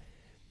 but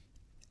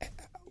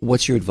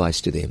what's your advice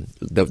to them?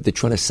 They're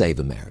trying to save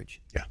a marriage.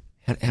 Yeah.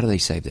 How do they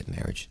save that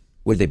marriage?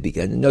 Where do they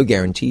begin? No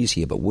guarantees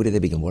here, but where do they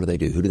begin? What do they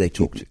do? Who do they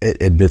talk to?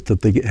 Admit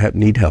that they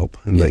need help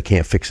and they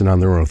can't fix it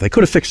on their own. If they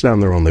could have fixed it on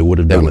their own, they would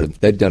have done it.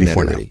 They've done that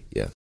before already.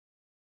 Now. Yeah.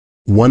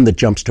 One that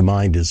jumps to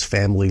mind is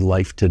Family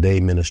Life Today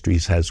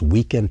Ministries has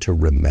Weekend to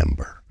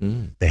Remember.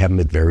 They have them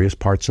at various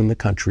parts in the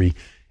country,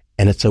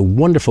 and it's a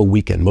wonderful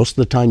weekend. Most of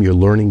the time you're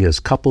learning as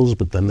couples,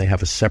 but then they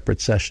have a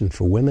separate session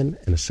for women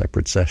and a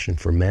separate session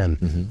for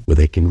men where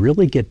they can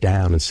really get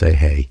down and say,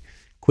 "Hey,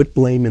 quit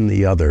blaming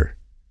the other.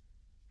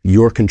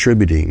 You're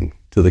contributing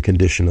to the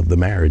condition of the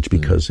marriage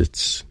because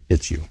it's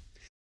you."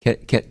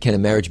 Can a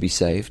marriage be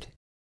saved?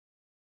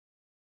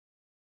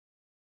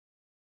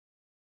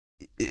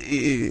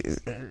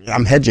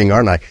 I'm hedging,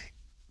 aren't I?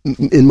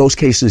 In most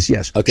cases,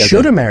 yes. Okay,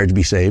 Should a marriage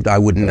be saved? I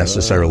wouldn't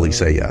necessarily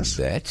say yes.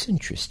 That's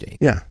interesting.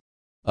 Yeah.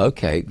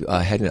 Okay,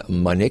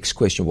 my next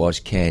question was,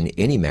 can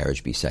any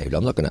marriage be saved?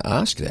 I'm not going to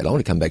ask that. I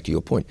want to come back to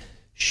your point.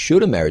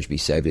 Should a marriage be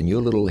saved? And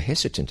you're a little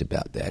hesitant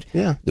about that.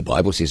 Yeah. The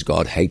Bible says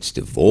God hates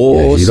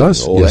divorce. Yeah, he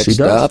does. And all that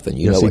stuff, and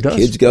you know what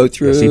kids go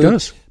through. Yes, he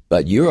does.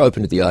 But you're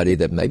open to the idea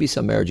that maybe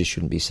some marriages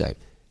shouldn't be saved.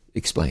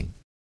 Explain.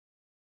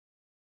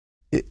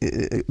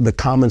 The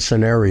common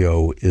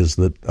scenario is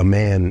that a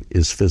man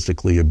is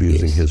physically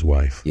abusing his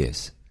wife.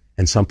 Yes.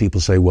 And some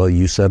people say, "Well,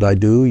 you said I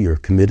do, you're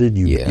committed,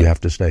 you have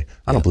to stay."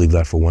 I don't believe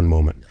that for one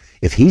moment.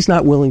 If he's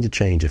not willing to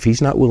change, if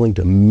he's not willing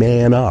to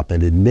man up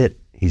and admit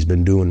he's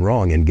been doing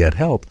wrong and get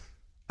help,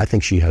 I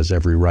think she has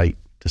every right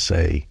to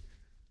say,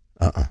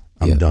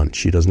 I'm done.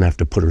 She doesn't have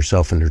to put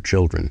herself and her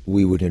children.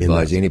 We wouldn't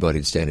advise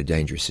anybody to stay in a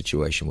dangerous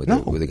situation where they're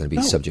going to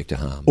be subject to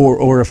harm.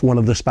 Or if one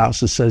of the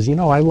spouses says,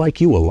 "I like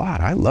you a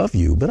lot. I love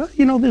you. But,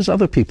 there's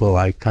other people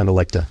I kind of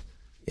like to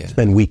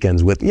spend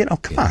weekends with."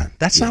 Come on.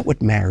 That's not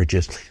what marriage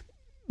is.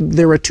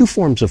 There are two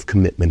forms of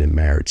commitment in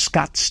marriage.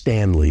 Scott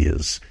Stanley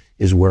is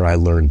where I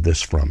learned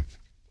this from.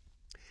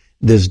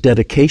 There's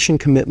dedication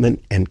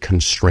commitment and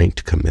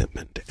constraint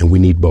commitment, and we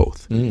need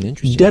both.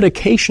 Interesting.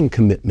 Dedication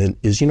commitment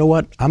is, you know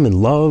what, I'm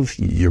in love,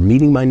 you're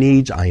meeting my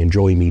needs, I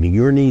enjoy meeting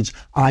your needs,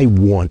 I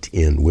want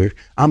in,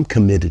 I'm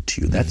committed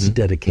to you. That's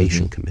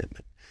dedication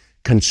commitment.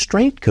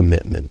 Constraint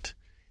commitment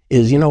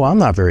is, I'm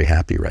not very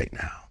happy right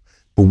now,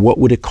 but what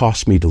would it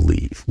cost me to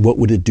leave? What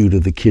would it do to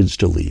the kids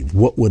to leave?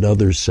 What would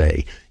others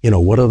say?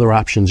 What other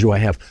options do I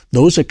have?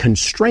 Those are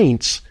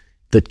constraints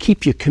that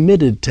keep you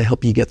committed to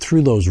help you get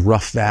through those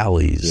rough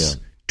valleys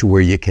to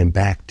where you can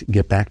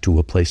get back to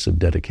a place of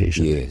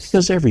dedication. Yes.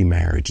 Because every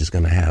marriage is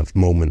going to have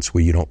moments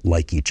where you don't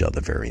like each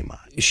other very much.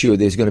 Sure,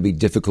 there's going to be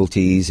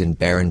difficulties and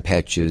barren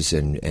patches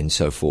and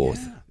so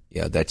forth.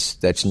 Yeah,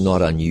 that's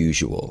not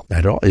unusual.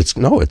 At all. It's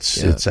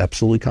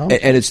absolutely common.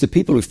 And it's the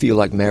people who feel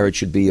like marriage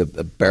should be a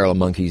barrel of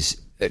monkeys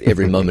at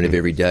every moment of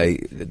every day.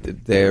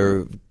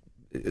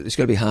 It's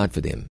going to be hard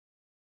for them.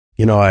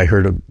 I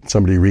heard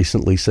somebody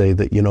recently say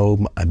that,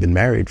 I've been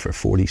married for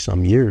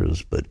 40-some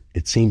years, but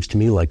it seems to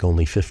me like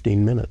only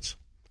 15 minutes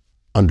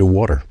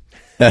underwater.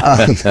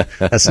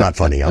 That's not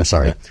funny. I'm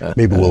sorry.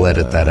 Maybe we'll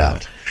edit that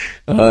out.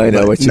 I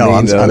know what you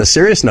mean. On a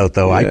serious note,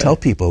 though, I tell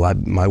people,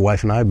 my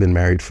wife and I have been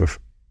married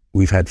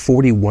we've had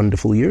 40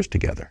 wonderful years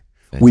together.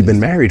 Fantastic. We've been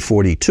married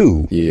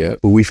 42,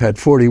 but we've had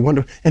 40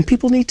 wonderful, and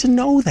people need to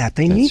know that.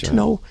 They need to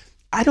know.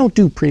 I don't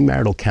do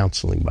premarital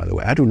counseling, by the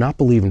way. I do not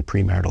believe in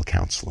premarital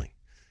counseling.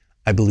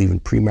 I believe in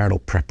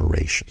premarital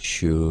preparation.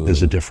 Sure.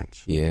 There's a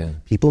difference. Yeah.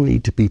 People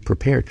need to be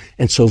prepared.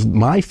 And so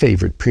my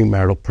favorite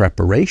premarital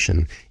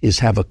preparation is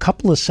have a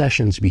couple of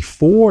sessions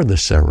before the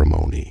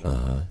ceremony,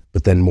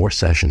 but then more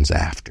sessions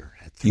after,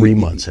 at 3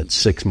 months, at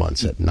 6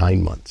 months, at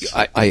 9 months.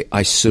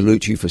 I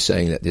salute you for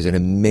saying that. There's an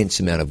immense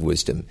amount of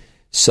wisdom.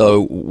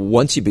 So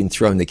once you've been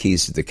thrown the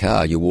keys to the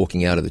car, you're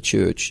walking out of the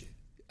church.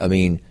 I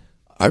mean,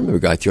 I remember a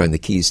guy throwing the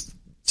keys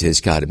to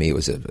his car to me. It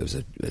was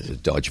a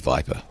Dodge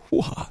Viper.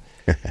 Wow.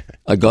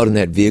 I got in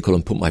that vehicle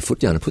and put my foot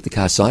down and put the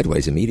car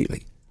sideways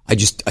immediately. I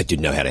didn't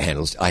know how to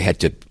handle it. I had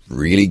to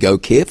really go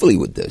carefully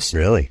with this.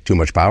 Really? Too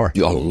much power? A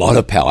lot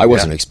of power. I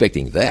wasn't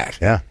expecting that.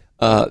 Yeah.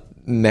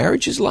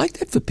 marriage is like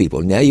that for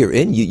people. Now you're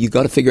in, you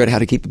got to figure out how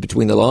to keep it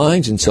between the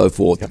lines and so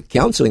forth. Yep.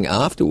 Counseling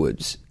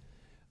afterwards,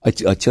 I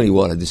tell you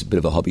what, this is a bit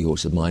of a hobby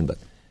horse of mine, but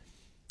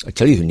I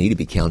tell you who need to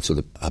be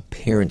counseled are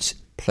parents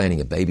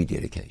planning a baby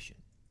dedication.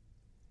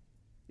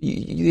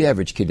 The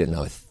average kid doesn't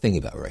know a thing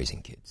about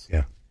raising kids.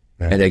 Yeah.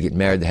 And they get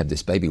married, they have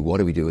this baby. What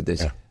do we do with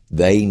this? Yeah.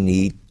 They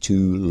need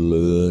to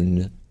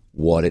learn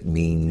what it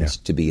means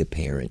to be a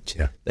parent.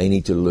 Yeah. They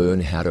need to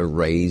learn how to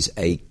raise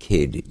a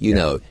kid. You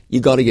know, you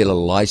got to get a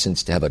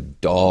license to have a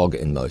dog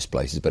in most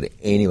places, but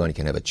anyone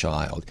can have a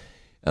child.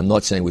 I'm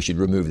not saying we should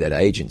remove that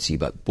agency,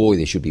 but boy,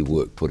 there should be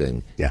work put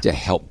in to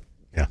help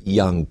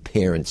young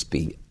parents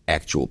be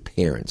actual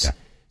parents. Yeah.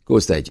 Of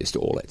course, they just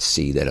all at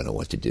sea. They don't know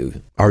what to do.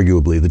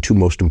 Arguably, the two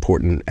most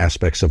important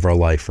aspects of our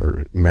life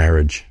are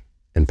marriage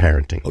and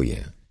parenting. Oh,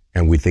 yeah.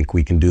 And we think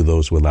we can do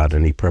those without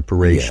any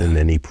preparation,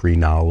 any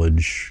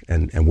pre-knowledge,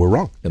 and we're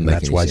wrong. And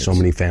that's why so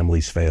many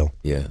families fail.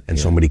 Yeah. And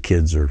so many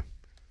kids are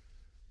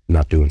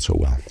not doing so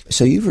well.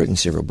 So you've written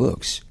several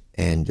books,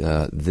 and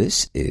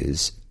this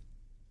is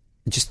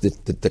just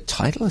the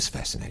title is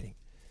fascinating.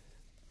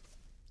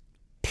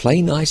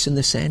 Play Nice in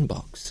the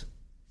Sandbox.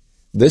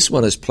 This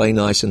one is Play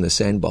Nice in the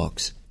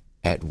Sandbox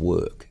at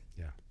work.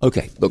 Yeah.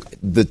 Okay, look,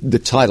 the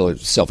title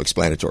is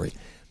self-explanatory.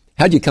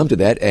 How did you come to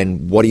that,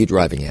 and what are you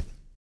driving at?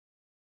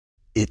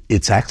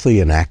 It's actually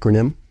an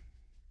acronym.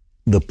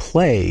 The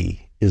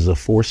play is a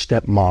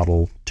 4-step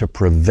model to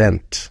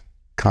prevent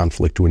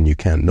conflict when you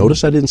can.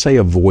 Notice I didn't say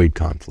avoid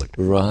conflict.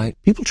 Right.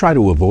 People try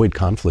to avoid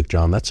conflict,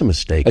 John. That's a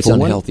mistake. It's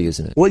unhealthy,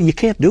 isn't it? Well, you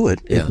can't do it.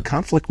 Yeah.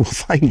 Conflict will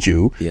find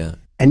you. Yeah.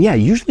 And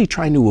usually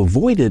trying to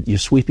avoid it, you're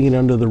sweeping it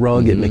under the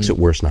rug. It makes it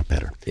worse, not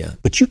better. Yeah.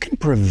 But you can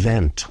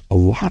prevent a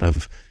lot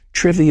of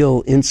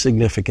trivial,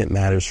 insignificant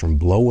matters from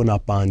blowing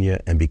up on you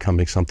and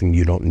becoming something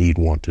you don't need,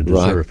 want to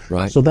deserve.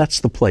 Right. So that's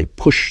the play.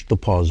 Push the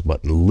pause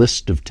button,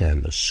 list of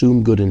 10,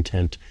 assume good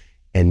intent,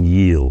 and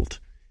yield.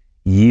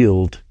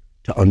 Yield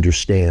to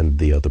understand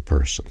the other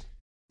person.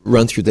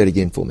 Run through that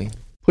again for me.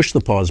 Push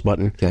the pause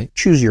button. Okay.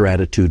 Choose your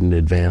attitude in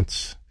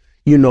advance.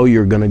 You know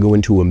you're going to go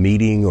into a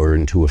meeting or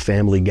into a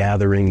family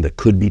gathering that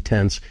could be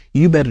tense.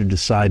 You better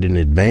decide in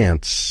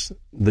advance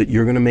that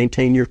you're going to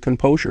maintain your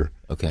composure.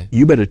 Okay.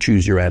 You better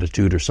choose your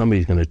attitude or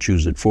somebody's going to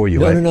choose it for you.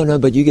 No.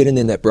 But you get in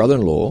there, that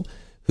brother-in-law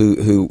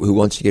who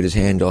wants to get his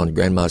hand on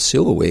Grandma's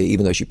silverware,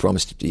 even though she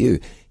promised it to you,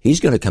 he's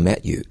going to come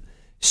at you.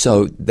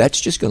 So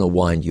that's just going to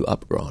wind you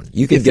up, Ron.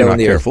 You can go in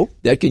there. Careful.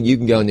 You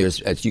can go in there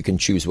as you can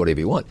choose whatever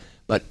you want.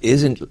 But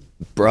isn't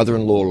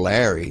brother-in-law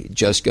Larry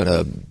just going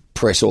to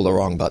press all the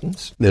wrong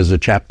buttons? There's a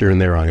chapter in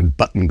there on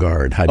button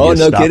guard. How do you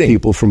stop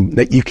people from?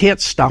 You can't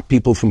stop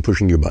people from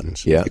pushing your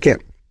buttons. Yeah. You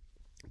can't.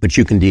 But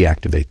you can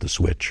deactivate the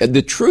switch. And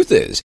the truth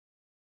is,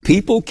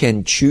 people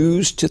can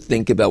choose to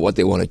think about what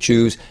they want to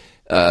choose.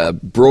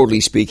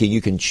 Broadly speaking,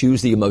 you can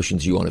choose the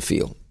emotions you want to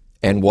feel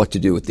and what to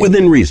do with them.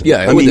 Within reason.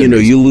 Yeah, I mean,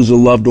 you lose a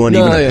loved one,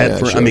 even a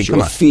pet.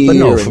 Come on.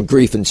 Fear and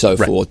grief and so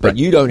forth. But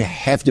you don't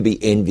have to be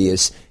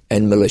envious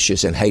and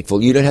malicious and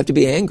hateful. You don't have to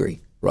be angry,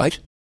 right?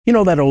 You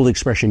know that old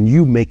expression,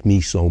 you make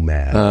me so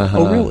mad.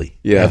 Oh, really?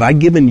 Yeah. Have I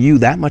given you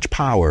that much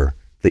power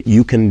that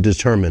you can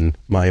determine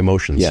my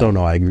emotions? Yeah. So,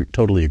 no, I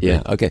totally agree.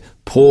 Yeah, okay.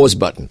 Pause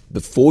button.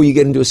 Before you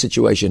get into a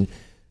situation,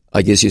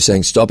 I guess you're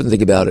saying stop and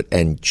think about it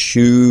and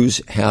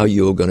choose how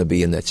you're going to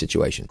be in that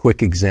situation.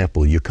 Quick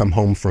example, you come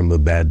home from a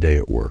bad day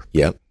at work.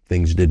 Yep.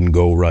 Things didn't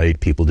go right,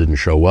 people didn't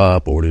show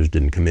up, orders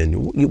didn't come in,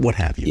 what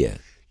have you. Yeah.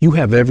 You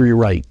have every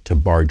right to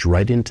barge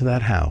right into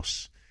that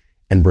house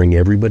and bring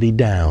everybody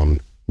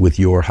down with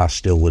your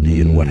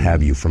hostility and what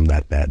have you from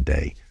that bad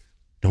day.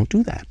 Don't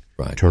do that.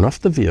 Right. Turn off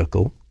the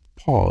vehicle,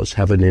 pause,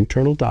 have an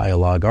internal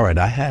dialogue. All right,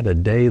 I had a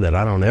day that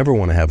I don't ever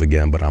want to have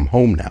again, but I'm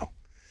home now.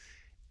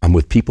 I'm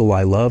with people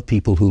I love,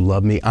 people who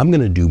love me. I'm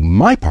going to do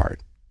my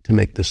part to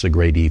make this a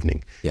great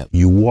evening. Yep.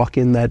 You walk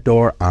in that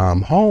door,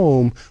 I'm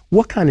home.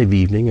 What kind of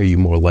evening are you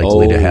more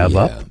likely to have,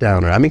 up,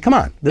 down, or? I mean, come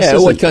on.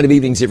 What kind of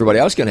evenings everybody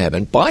else going to have?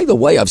 And by the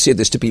way, I've said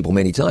this to people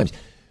many times.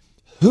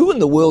 Who in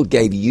the world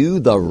gave you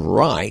the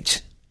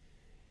right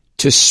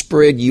to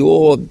spread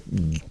your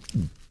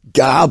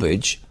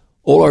garbage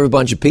all over a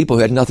bunch of people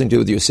who had nothing to do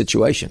with your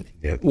situation?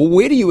 Yep. Well,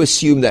 where do you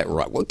assume that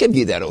right? What gave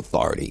you that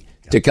authority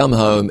to come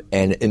home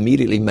and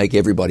immediately make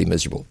everybody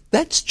miserable?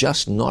 That's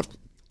just not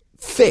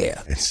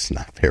fair. It's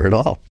not fair at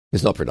all.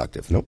 It's not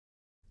productive. Nope.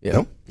 Yeah.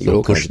 Nope.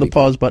 So push the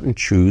pause button,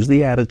 choose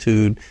the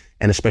attitude,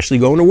 and especially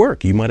going to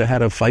work. You might have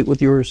had a fight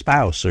with your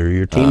spouse or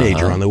your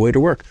teenager on the way to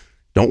work.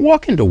 Don't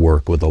walk into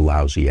work with a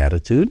lousy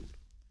attitude.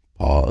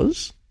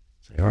 Pause.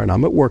 Say, all right,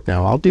 I'm at work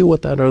now. I'll deal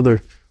with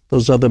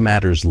those other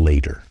matters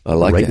later. I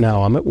like right that.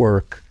 now, I'm at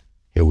work.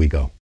 Here we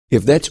go.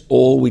 If that's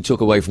all we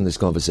took away from this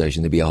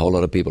conversation, there'd be a whole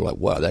lot of people like,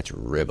 wow, that's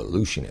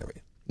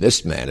revolutionary.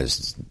 This man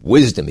is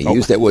wisdom. He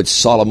used that word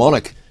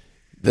Solomonic.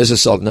 This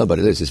is no, but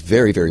it is. It's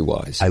very, very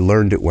wise. I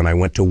learned it when I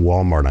went to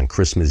Walmart on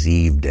Christmas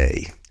Eve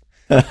day.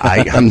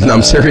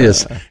 I'm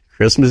serious.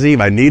 Christmas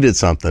Eve, I needed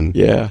something.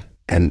 Yeah.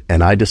 And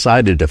I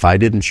decided if I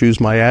didn't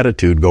choose my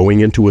attitude going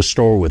into a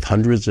store with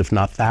hundreds, if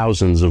not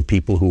thousands of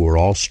people who were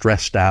all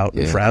stressed out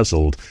and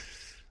frazzled,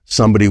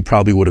 somebody who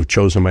probably would have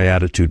chosen my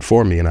attitude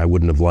for me, and I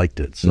wouldn't have liked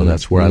it. So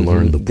that's where I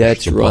learned the push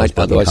That's the right. pause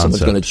button Otherwise, concept.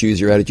 someone's going to choose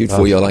your attitude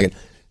for you. I like it.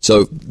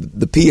 So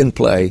the P in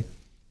play,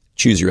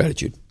 choose your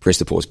attitude. Press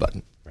the pause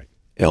button. Right.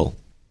 L.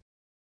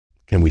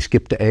 Can we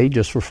skip to A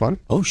just for fun?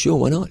 Oh, sure.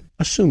 Why not?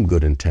 Assume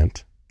good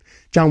intent.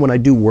 John, when I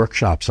do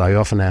workshops, I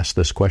often ask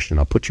this question.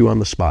 I'll put you on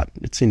the spot.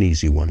 It's an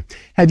easy one.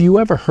 Have you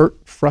ever hurt,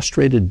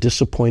 frustrated,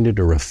 disappointed,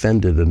 or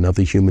offended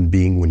another human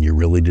being when you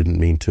really didn't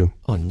mean to?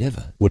 Oh,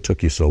 never. What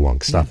took you so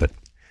long? Stop it.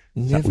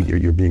 Never.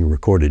 You're being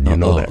recorded. You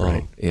know that,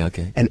 right? Yeah,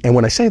 okay. And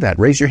when I say that,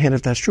 raise your hand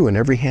if that's true, and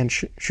every hand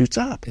shoots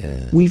up.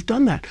 Yeah. We've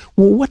done that.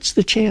 Well, what's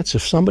the chance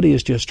if somebody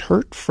is just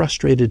hurt,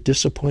 frustrated,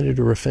 disappointed,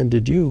 or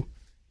offended you?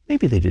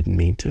 Maybe they didn't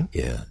mean to.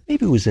 Yeah.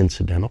 Maybe it was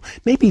incidental.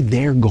 Maybe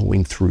they're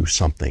going through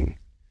something.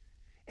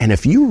 And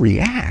if you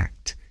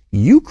react,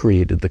 you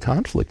created the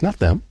conflict, not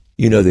them.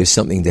 You know, there's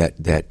something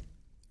that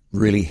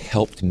really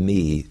helped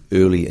me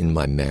early in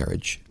my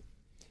marriage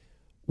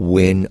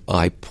when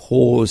I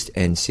paused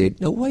and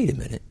said, no, wait a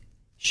minute.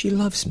 She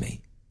loves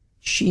me.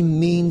 She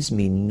means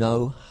me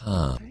no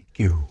harm. Thank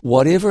you.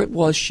 Whatever it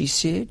was she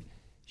said,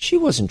 she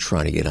wasn't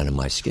trying to get under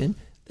my skin.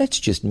 That's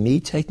just me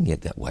taking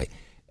it that way.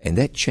 And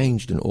that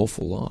changed an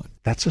awful lot.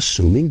 That's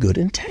assuming good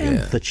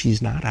intent, that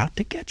she's not out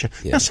to get you.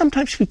 Now,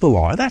 sometimes people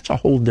are. That's a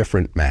whole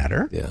different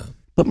matter. Yeah.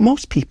 But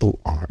most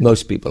people aren't.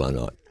 Most people are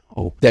not.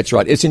 Oh. That's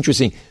right. It's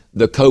interesting.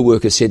 The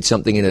coworker said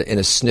something in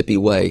a snippy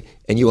way,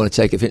 and you want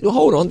to take offense. Well,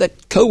 hold on.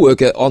 That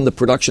coworker on the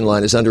production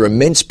line is under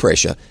immense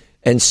pressure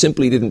and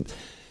simply didn't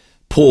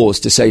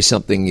pause to say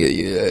something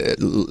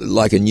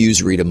like a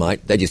newsreader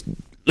might. They just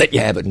let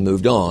you have it and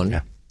moved on.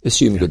 Yeah.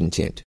 Assume good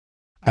intent.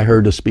 I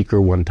heard a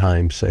speaker one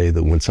time say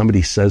that when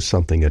somebody says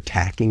something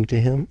attacking to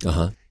him,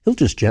 he'll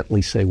just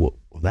gently say, well,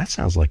 that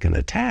sounds like an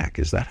attack.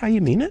 Is that how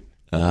you mean it?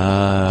 Do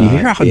you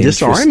hear how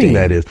disarming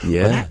that is?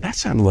 Yeah. Well, that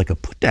sounded like a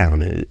put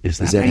down. Is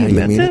that how how you you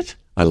mean meant it?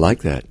 I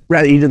like that.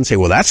 Rather, he didn't say,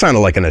 well, that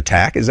sounded like an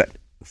attack. Is that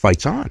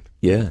fight's on?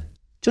 Yeah.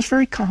 Just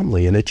very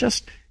calmly. And it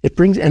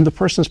brings, and the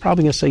person's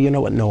probably going to say, you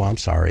know what? No, I'm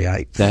sorry.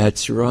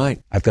 That's right.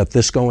 I've got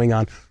this going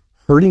on.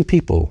 Hurting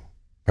people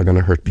are going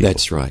to hurt people.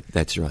 That's right.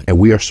 That's right. And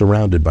we are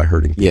surrounded by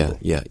hurting people.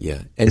 Yeah.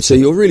 And so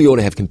you really ought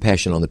to have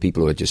compassion on the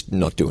people who are just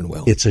not doing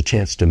well. It's a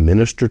chance to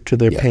minister to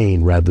their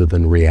pain rather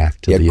than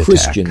react to the attack.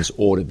 Christians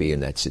ought to be in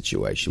that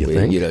situation. Where,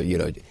 think? you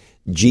know,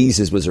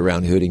 Jesus was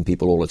around hurting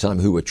people all the time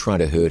who were trying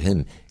to hurt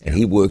him, and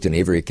he worked on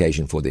every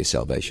occasion for their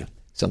salvation.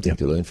 Something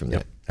to learn from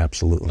that.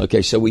 Absolutely.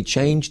 Okay, so we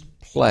changed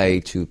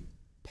play to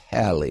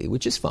pally,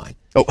 which is fine.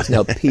 Oh. It's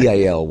now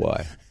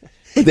P-A-L-Y.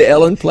 The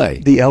L in play.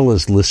 The L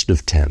is list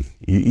of 10.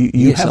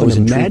 You have an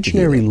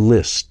imaginary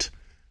list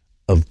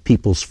of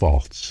people's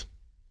faults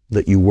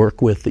that you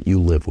work with, that you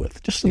live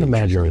with. Just an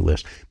imaginary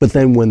list. But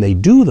then when they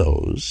do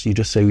those, you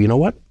just say, you know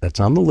what? That's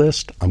on the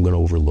list. I'm going to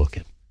overlook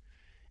it.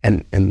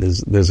 And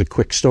there's a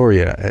quick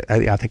story.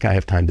 I think I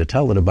have time to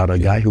tell it about a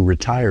guy who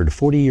retired, a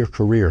 40-year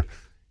career,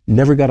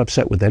 never got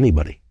upset with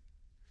anybody.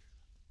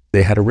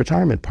 They had a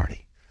retirement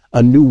party.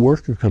 A new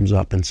worker comes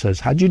up and says,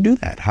 how'd you do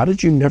that? How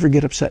did you never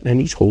get upset? And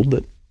he's told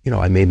that,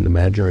 I made an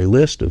imaginary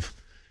list of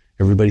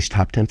everybody's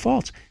top 10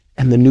 faults.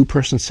 And the new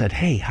person said,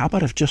 hey, how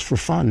about if just for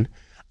fun,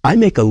 I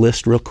make a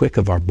list real quick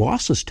of our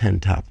boss's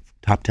top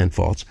 10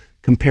 faults,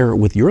 compare it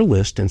with your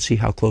list and see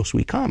how close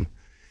we come.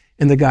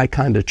 And the guy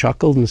kind of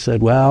chuckled and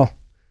said, well,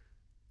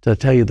 to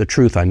tell you the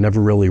truth, I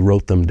never really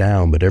wrote them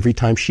down, but every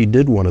time she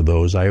did one of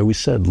those, I always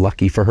said,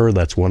 lucky for her,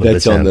 that's one of the 10.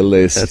 That's on the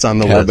list. That's on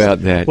the list. How list. about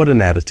that? What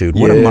an attitude.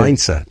 What a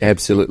mindset.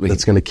 Absolutely.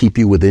 That's going to keep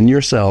you within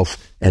yourself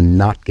and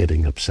not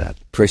getting upset.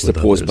 Press the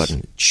pause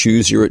button.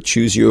 Choose your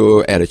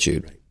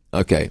attitude.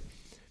 Okay.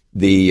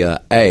 The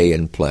A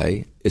in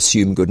play,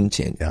 assume good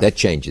intent. Yeah. That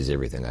changes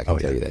everything, I can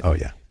tell you that. Oh,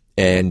 yeah.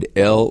 And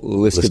L,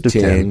 list of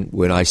 10.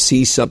 When I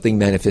see something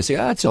manifesting,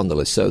 it's on the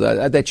list. So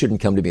that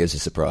shouldn't come to me as a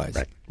surprise.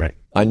 Right.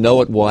 I know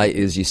what Y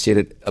is. You said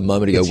it a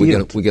moment ago.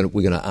 We're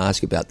going to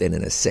ask about that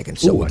in a second.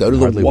 So we'll go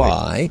to the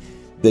Y,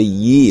 the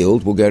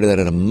yield. We'll go to that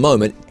in a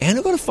moment. And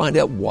I've got to find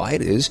out why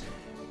it is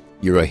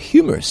you're a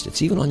humorist.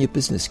 It's even on your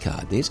business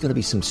card. There's going to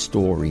be some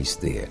stories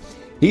there.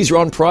 He's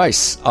Ron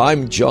Price.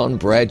 I'm John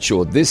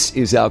Bradshaw. This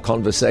is our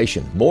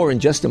conversation. More in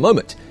just a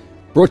moment.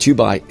 Brought to you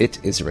by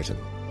It Is Written.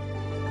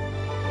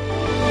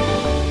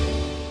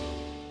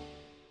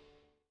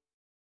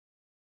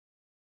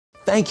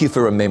 Thank you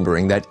for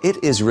remembering that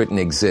It Is Written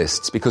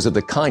exists because of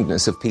the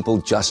kindness of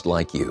people just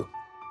like you.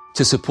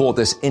 To support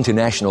this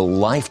international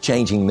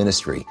life-changing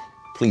ministry,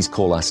 please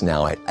call us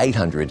now at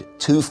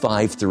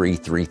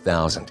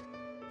 800-253-3000.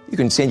 You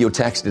can send your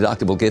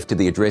tax-deductible gift to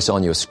the address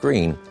on your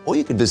screen, or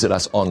you can visit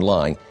us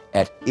online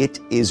at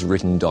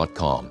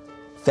itiswritten.com.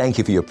 Thank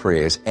you for your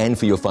prayers and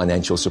for your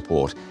financial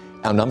support.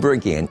 Our number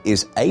again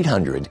is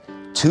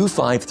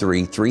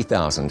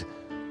 800-253-3000,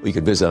 or you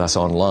can visit us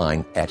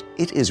online at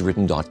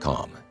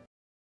itiswritten.com.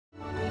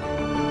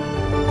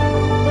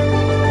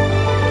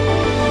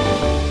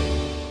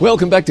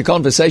 Welcome back to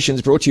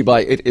Conversations, brought to you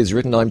by It Is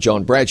Written. I'm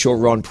John Bradshaw.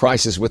 Ron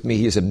Price is with me.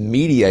 He is a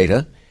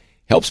mediator,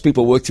 helps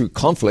people work through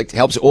conflict,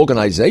 helps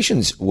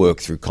organizations work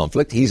through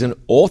conflict. He's an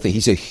author.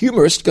 He's a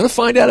humorist. Going to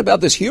find out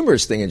about this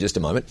humorist thing in just a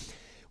moment.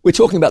 We're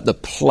talking about the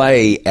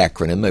PLAY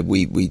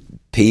acronym.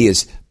 P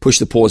is push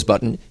the pause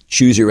button,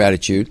 choose your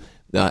attitude.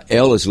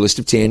 L is a list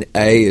of 10.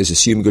 A is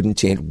assume good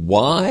intent.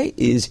 Y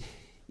is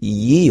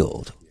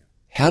yield.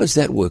 How does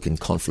that work in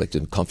conflict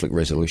and conflict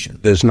resolution?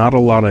 There's not a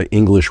lot of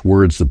English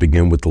words that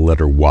begin with the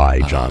letter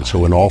Y, John.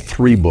 So in all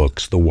three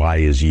books, the Y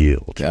is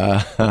yield.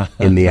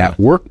 In the At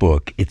Work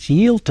book, it's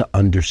yield to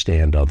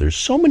understand others.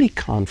 So many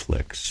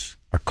conflicts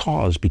are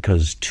caused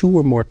because two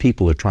or more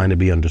people are trying to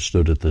be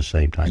understood at the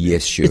same time.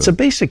 Yes, sure. It's a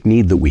basic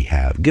need that we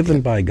have,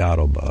 given by God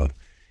above.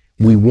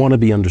 We want to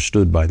be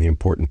understood by the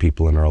important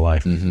people in our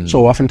life. Mm-hmm.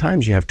 So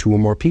oftentimes you have two or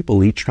more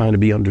people each trying to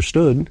be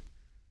understood.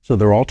 So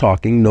they're all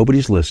talking,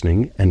 nobody's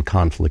listening, and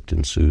conflict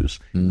ensues.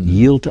 Mm-hmm.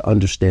 Yield to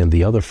understand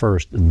the other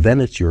first, then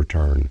it's your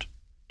turn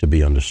to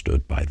be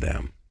understood by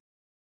them.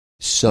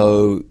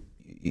 So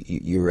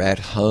you're at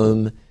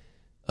home,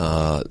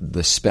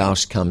 the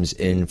spouse comes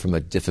in from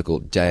a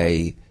difficult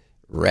day,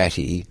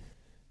 ratty.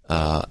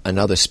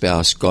 Another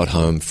spouse got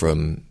home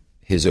from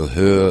his or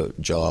her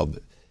job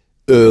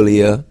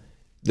earlier.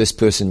 This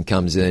person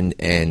comes in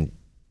and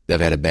they've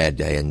had a bad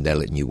day and they're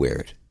letting you wear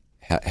it.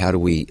 How do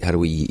we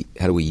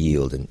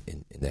yield in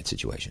that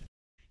situation?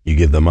 You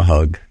give them a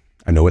hug.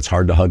 I know it's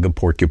hard to hug a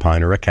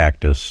porcupine or a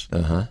cactus,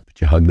 but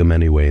you hug them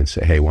anyway and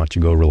say, hey, why don't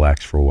you go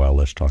relax for a while?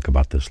 Let's talk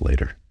about this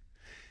later.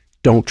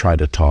 Don't try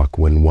to talk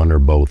when one or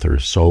both are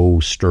so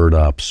stirred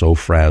up, so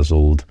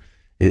frazzled.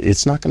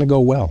 It's not going to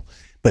go well.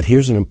 But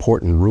here's an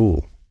important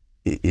rule.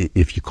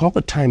 If you call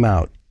the time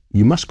out,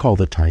 you must call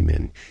the time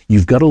in.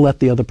 You've got to let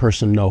the other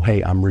person know,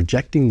 hey, I'm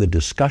rejecting the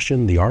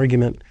discussion, the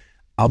argument.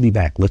 I'll be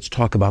back. Let's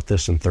talk about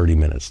this in 30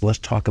 minutes. Let's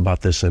talk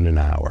about this in an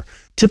hour.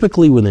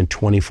 Typically within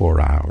 24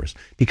 hours.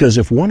 Because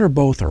if one or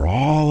both are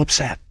all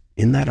upset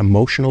in that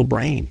emotional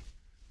brain,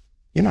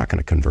 you're not going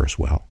to converse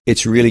well.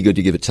 It's really good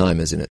to give it time,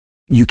 isn't it?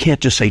 You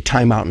can't just say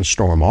time out and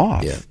storm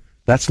off. Yeah.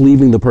 That's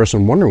leaving the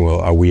person wondering,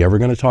 well, are we ever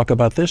going to talk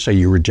about this? Are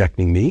you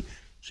rejecting me?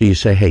 So you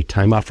say, hey,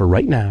 time out for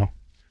right now.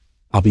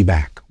 I'll be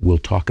back. We'll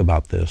talk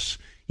about this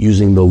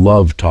using the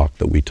love talk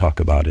that we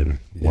talk about in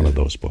one of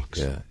those books.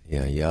 Yeah.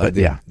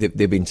 There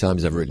have been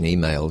times I've written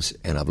emails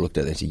and I've looked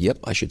at it and said, yep,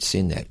 I should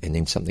send that. And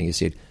then something has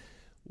said,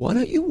 why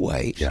don't you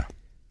wait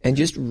and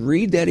just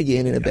read that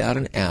again in about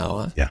an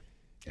hour? Yeah.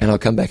 And I'll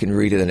come back and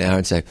read it an hour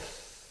and say,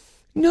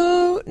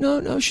 no,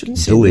 shouldn't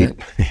send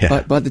that.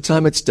 Yeah. By the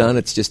time it's done,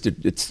 it's just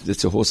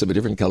it's a horse of a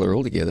different color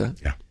altogether.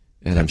 Yeah.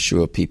 And I'm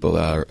sure people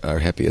are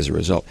happy as a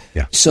result.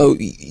 Yeah. So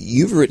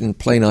you've written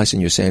Play Nice in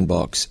Your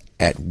Sandbox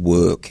at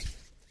work,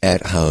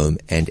 at home,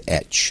 and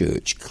at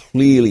church.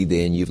 Clearly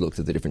then you've looked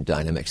at the different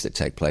dynamics that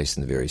take place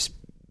in the various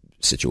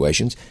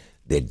situations.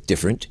 They're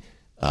different.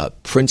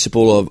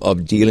 Principle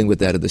of dealing with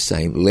that are the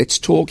same. Let's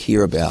talk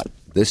here about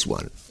this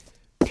one.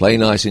 Play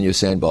nice in your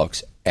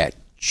sandbox at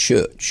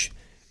church.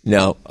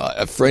 Now,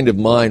 a friend of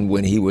mine,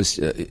 when he was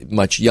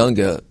much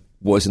younger,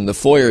 was in the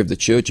foyer of the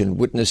church and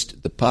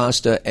witnessed the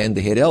pastor and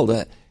the head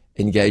elder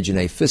engage in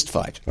a fist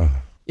fight.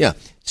 Yeah,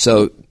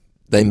 so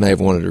they may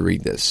have wanted to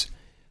read this.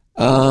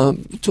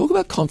 Talk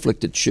about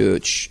conflict at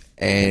church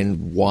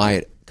and why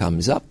it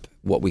comes up,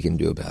 what we can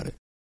do about it.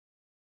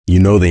 You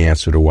know the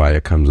answer to why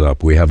it comes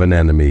up. We have an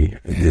enemy.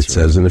 It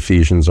says in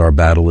Ephesians, our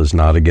battle is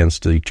not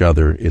against each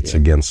other, it's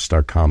against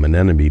our common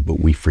enemy, but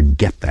we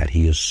forget that.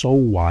 He is so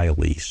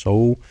wily,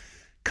 so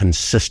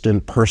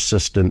consistent,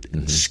 persistent,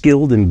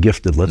 skilled and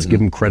gifted. Let's give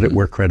him credit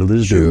where credit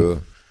is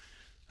due.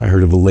 I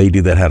heard of a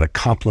lady that had a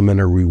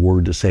complimentary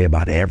word to say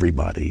about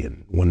everybody,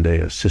 and one day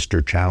a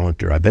sister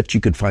challenged her, I bet you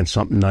could find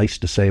something nice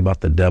to say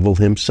about the devil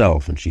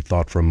himself. And she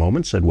thought for a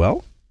moment, said,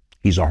 well,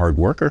 he's a hard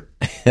worker.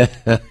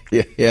 Yeah.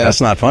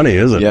 That's not funny,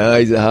 is it? Yeah,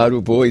 he's a hard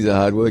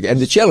worker. And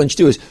the challenge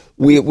too is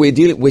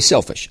we're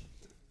selfish.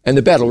 And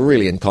the battle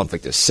really in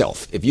conflict is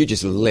self. If you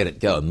just let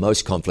it go,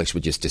 most conflicts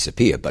would just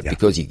disappear. But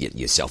because you get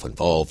yourself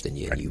involved and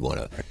you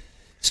want to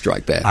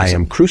strike back. I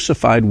am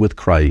crucified with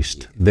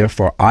Christ,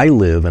 therefore I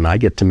live and I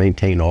get to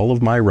maintain all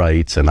of my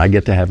rights and I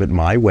get to have it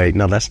my way.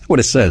 No, that's not what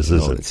it says,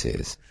 is it? It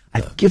says.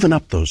 I've given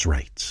up those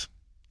rights.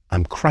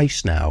 I'm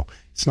Christ now.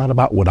 It's not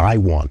about what I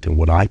want and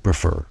what I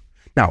prefer.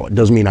 Now, it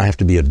doesn't mean I have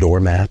to be a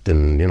doormat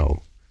and,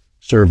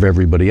 serve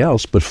everybody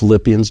else, but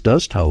Philippians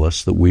does tell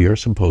us that we are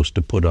supposed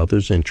to put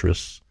others'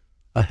 interests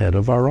ahead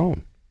of our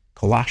own.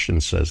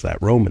 Colossians says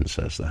that. Romans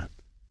says that.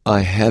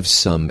 I have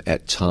some,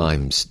 at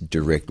times,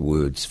 direct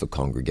words for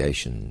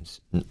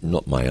congregations,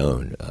 not my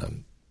own.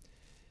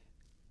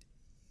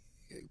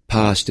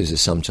 Pastors are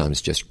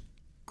sometimes just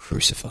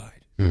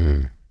crucified.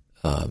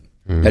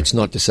 That's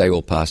not to say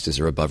all pastors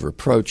are above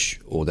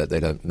reproach or that they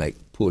don't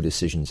make poor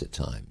decisions at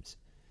times.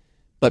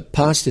 But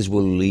pastors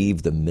will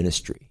leave the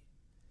ministry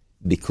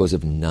because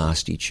of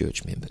nasty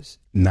church members.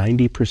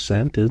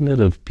 90%, isn't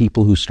it, of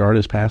people who start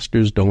as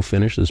pastors don't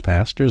finish as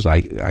pastors?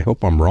 I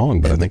hope I'm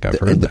wrong, but I think I've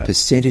heard that. The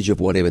percentage of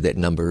whatever that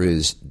number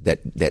is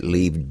that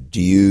leave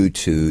due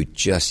to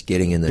just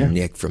getting in the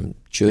neck from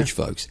church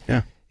folks,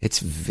 it's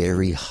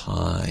very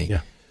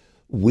high.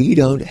 We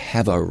don't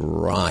have a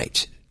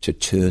right to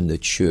turn the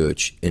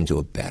church into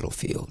a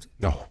battlefield.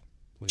 No.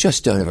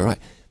 Just don't have a right.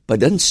 But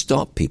it doesn't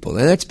stop people.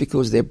 And that's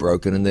because they're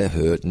broken and they're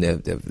hurt and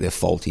they're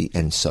faulty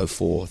and so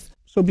forth.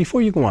 So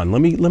before you go on,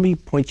 let me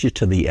point you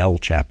to the L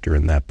chapter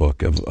in that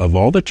book. Of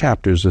all the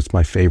chapters, it's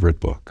my favorite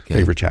book,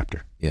 favorite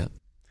chapter. Yeah.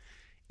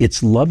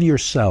 It's love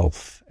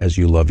yourself as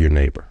you love your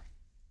neighbor.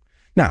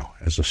 Now,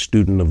 as a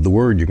student of the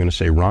Word, you're going to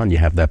say, Ron, you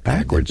have that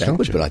backwards, don't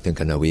you? But I think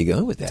I know where you're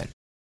going with that.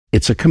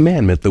 It's a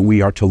commandment that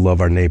we are to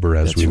love our neighbor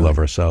as we love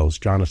ourselves.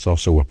 John, it's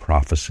also a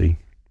prophecy.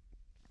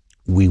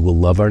 We will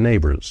love our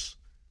neighbors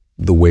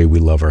the way we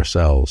love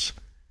ourselves.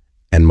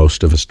 And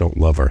most of us don't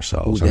love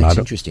ourselves. Oh, that's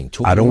interesting.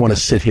 I don't want to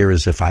sit here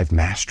as if I've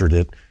mastered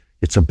it.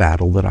 It's a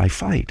battle that I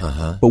fight.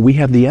 But we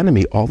have the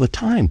enemy all the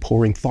time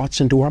pouring thoughts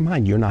into our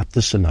mind. You're not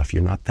this enough.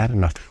 You're not that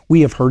enough.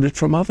 We have heard it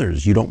from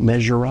others. You don't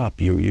measure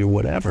up. You're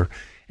whatever.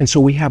 And so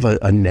we have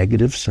a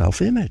negative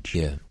self-image.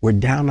 Yeah. We're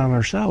down on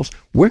ourselves.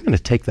 We're going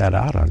to take that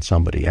out on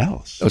somebody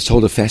else. I was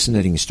told a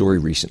fascinating story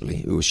recently.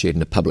 It was shared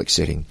in a public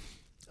setting.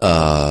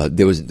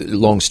 There was,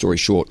 long story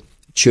short,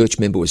 church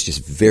member was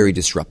just very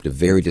disruptive.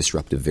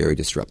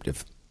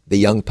 The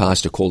young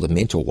pastor called the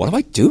mentor, what do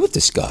I do with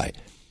this guy?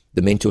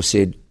 The mentor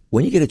said,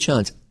 when you get a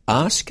chance,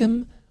 ask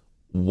him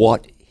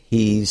what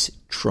he's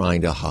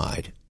trying to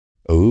hide.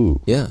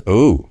 Oh. Yeah.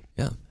 Oh.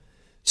 Yeah.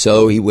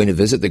 So he went to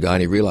visit the guy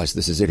and he realized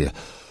this is it.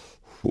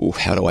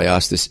 How do I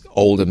ask this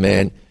older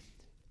man?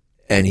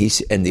 And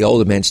the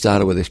older man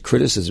started with his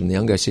criticism. The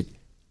young guy said,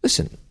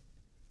 listen,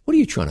 what are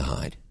you trying to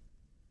hide?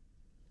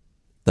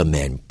 The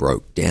man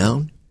broke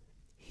down.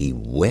 He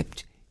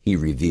wept. He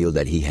revealed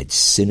that he had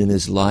sin in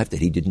his life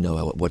that he didn't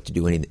know what to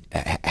do,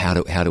 how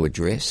to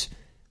address.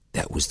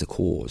 That was the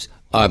cause.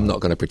 I'm not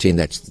going to pretend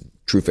that's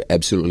true for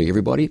absolutely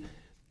everybody,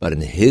 but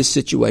in his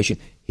situation,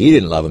 he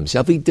didn't love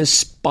himself. He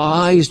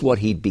despised what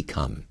he'd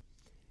become.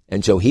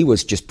 And so he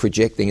was just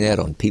projecting that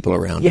on people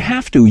around him. You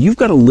have to. You've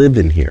got to live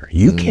in here.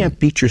 You can't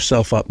beat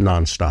yourself up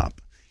nonstop.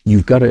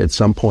 You've got to, at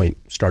some point,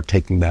 start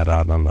taking that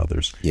out on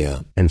others. Yeah.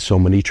 And so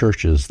many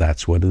churches,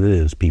 that's what it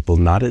is. People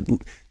not at...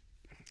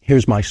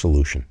 Here's my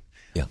solution.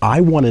 Yeah.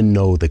 I want to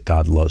know that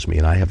God loves me,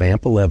 and I have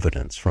ample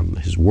evidence from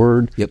His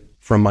Word,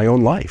 from my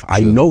own life. Sure.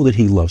 I know that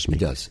He loves me. He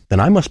does. Then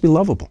I must be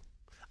lovable.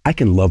 I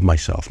can love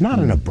myself, not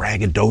in a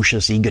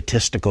braggadocious,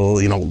 egotistical,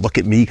 look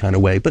at me kind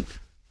of way, but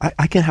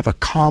I can have a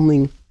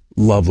calming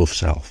love of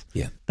self.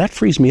 Yeah. That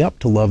frees me up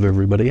to love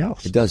everybody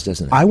else. It does,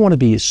 doesn't it? I want to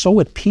be so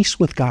at peace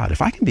with God.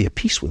 If I can be at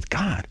peace with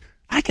God,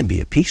 I can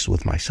be at peace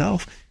with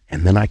myself,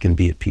 and then I can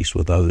be at peace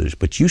with others.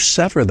 But you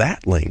sever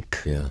that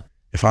link. Yeah.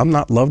 If I'm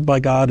not loved by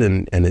God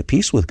and at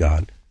peace with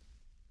God,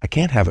 I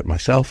can't have it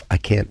myself. I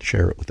can't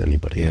share it with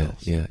anybody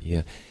else.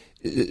 Yeah.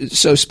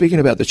 So speaking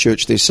about the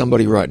church, there's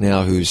somebody right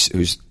now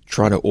who's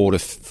trying to order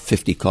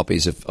 50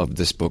 copies of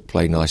this book,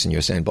 Play Nice in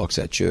Your Sandbox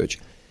at Church.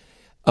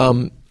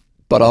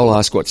 But I'll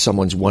ask what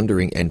someone's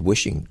wondering and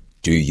wishing.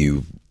 Do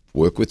you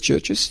work with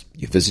churches?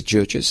 You visit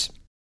churches?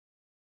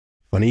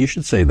 Funny you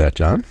should say that,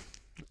 John.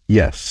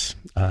 Yes.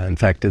 In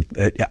fact,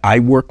 I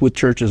work with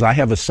churches. I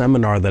have a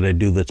seminar that I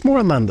do that's more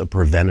on the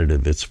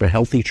preventative. It's for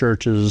healthy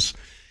churches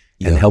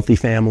and healthy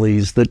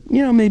families that,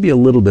 maybe a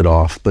little bit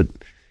off. But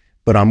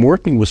I'm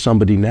working with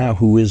somebody now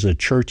who is a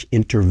church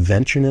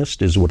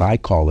interventionist, is what I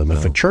call him.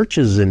 If a church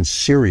is in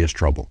serious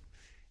trouble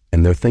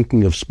and they're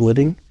thinking of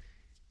splitting,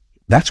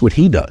 that's what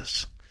he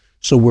does.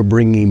 So we're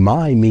bringing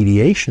my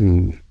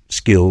mediation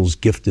skills,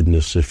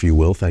 giftedness, if you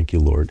will, thank you,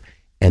 Lord,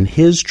 and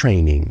his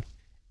training.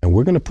 And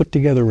we're going to put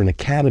together an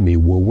academy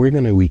where we're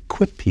going to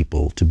equip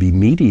people to be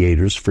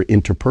mediators for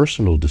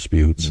interpersonal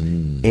disputes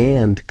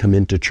and come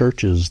into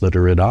churches that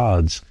are at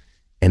odds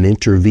and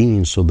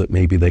intervene so that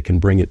maybe they can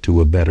bring it to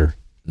a better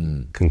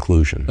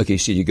conclusion. Okay,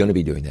 so you're going to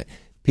be doing that.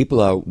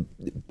 People are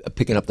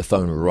picking up the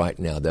phone right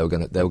now. They were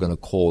going to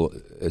call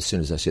as soon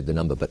as I said the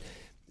number, but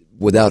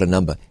without a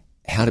number,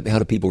 how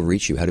do people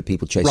reach you? How do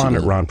people chase you? Ron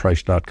at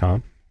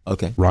ronprice.com.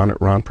 Okay. Ron at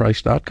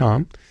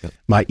ronprice.com. Yep.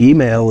 My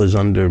email is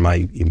under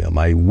my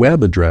website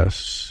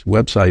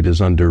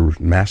is under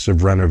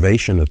massive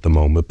renovation at the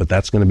moment, but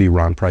that's going to be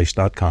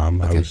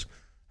ronprice.com. Okay.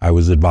 I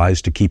was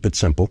advised to keep it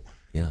simple.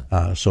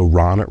 Yeah. So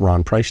Ron at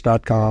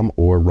ronprice.com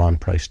or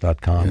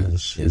ronprice.com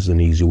is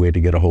an easy way to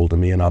get a hold of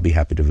me, and I'll be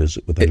happy to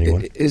visit with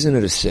anyone. Isn't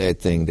it a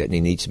sad thing that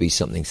there needs to be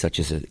something such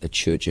as a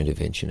church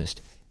interventionist?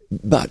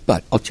 But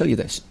I'll tell you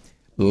this,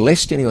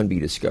 lest anyone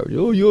be discouraged.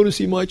 Oh, you ought to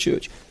see my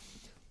church.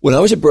 When I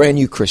was a brand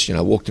new Christian,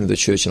 I walked into the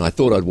church and I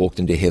thought I'd walked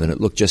into heaven.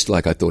 It looked just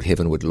like I thought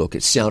heaven would look.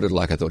 It sounded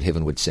like I thought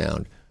heaven would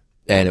sound.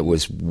 And it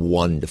was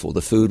wonderful. The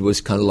food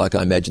was kind of like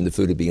I imagined the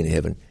food would be in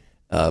heaven.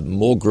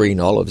 More green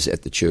olives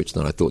at the church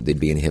than I thought they'd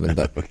be in heaven.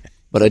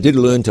 But I did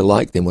learn to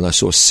like them when I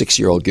saw a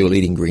 6-year-old girl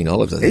eating green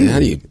olives. I thought, how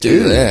do you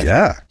do that?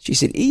 Yeah. She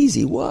said,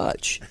 easy,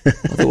 watch. I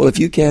thought, well, if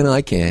you can,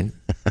 I can.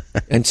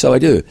 And so I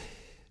do.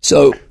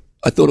 So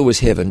I thought it was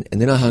heaven. And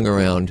then I hung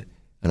around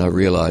and I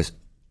realized,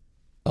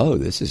 oh,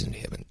 this isn't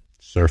heaven.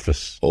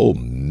 Surface. Oh,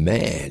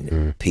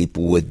 man.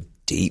 People with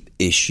deep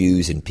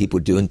issues and people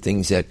doing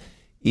things that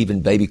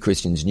even baby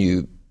Christians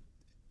knew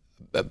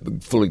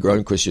fully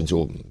grown Christians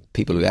or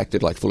people who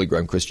acted like fully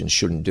grown Christians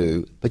shouldn't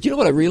do. But you know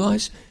what I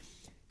realized?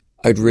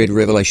 I'd read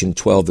Revelation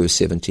 12, verse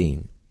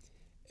 17.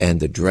 And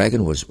the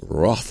dragon was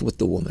wroth with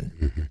the woman.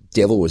 Mm-hmm.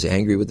 Devil was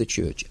angry with the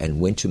church and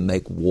went to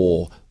make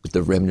war with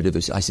the remnant of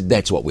his. I said,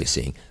 that's what we're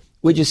seeing.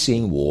 We're just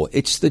seeing war.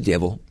 It's the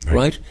devil,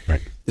 right?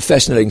 Right. The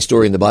fascinating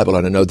story in the Bible,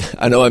 and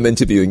I know I'm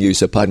interviewing you,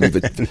 so pardon me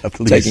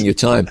for taking your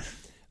time.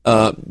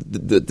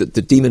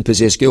 The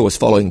demon-possessed girl was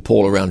following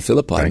Paul around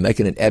Philippi,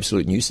 making an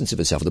absolute nuisance of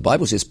herself. The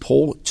Bible says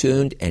Paul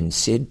turned and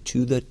said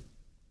to the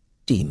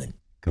demon,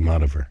 come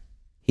out of her.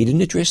 He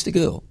didn't address the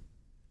girl.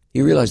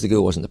 He realized the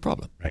girl wasn't the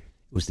problem. Right.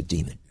 It was the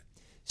demon.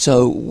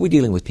 So we're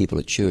dealing with people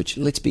at church.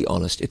 Let's be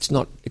honest. It's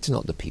not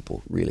the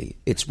people, really.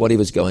 It's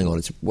whatever's going on.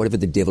 It's whatever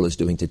the devil is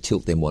doing to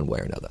tilt them one way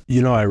or another.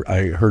 You know,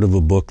 I heard of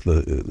a book,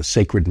 The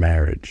Sacred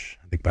Marriage,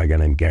 I think by a guy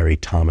named Gary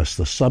Thomas.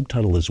 The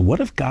subtitle is, What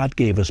if God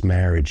gave us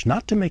marriage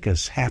not to make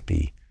us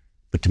happy,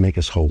 but to make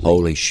us holy?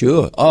 Holy,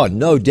 sure. Oh,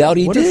 no doubt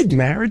he did. What if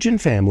marriage and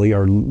family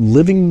are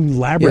living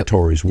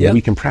laboratories where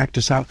we can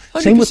practice out?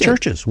 100%. Same with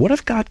churches. What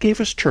if God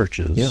gave us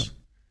churches,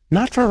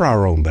 not for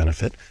our own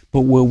benefit,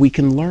 but where we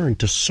can learn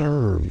to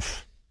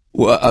serve?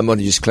 Well, I'm going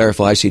to just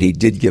clarify. I said he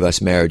did give us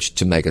marriage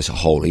to make us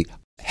holy.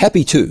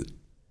 Happy too,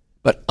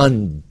 but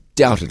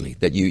undoubtedly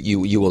that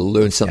you will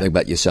learn something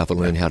about yourself and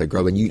learn how to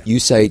grow. And you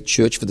say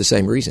church for the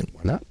same reason.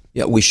 Why not?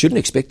 Yeah, we shouldn't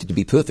expect it to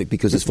be perfect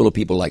because it's full of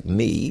people like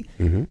me,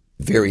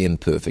 very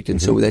imperfect,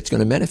 and so that's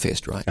going to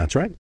manifest, right? That's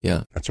right.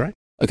 Yeah. That's right.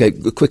 Okay,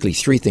 quickly,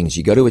 3 things.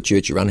 You go to a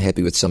church, you're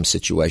unhappy with some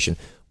situation.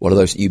 What are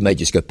those? You may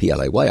just go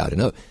PLAY, I don't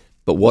know.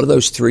 But what are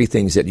those 3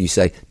 things that you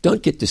say,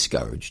 don't get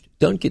discouraged.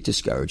 Don't get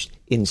discouraged.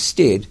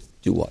 Instead,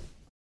 do what?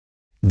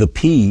 The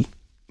P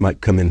might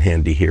come in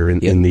handy here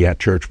in the At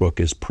Church book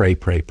is pray,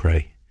 pray,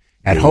 pray.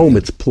 At home,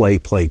 it's play,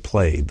 play,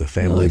 play. The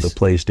family that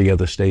plays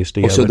together stays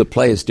together. Oh, so the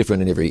play is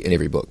different in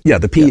every book. Yeah,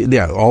 the P.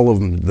 Yeah, all of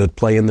them. The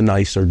play and the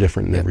nice are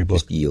different in every book.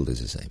 Just yield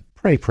is the same.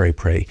 Pray, pray,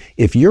 pray.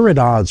 If you're at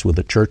odds with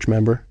a church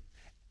member,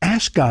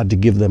 ask God to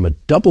give them a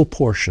double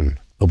portion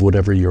of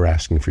whatever you're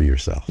asking for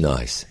yourself.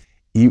 Nice.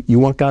 You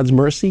want God's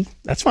mercy?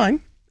 That's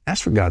fine.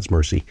 Ask for God's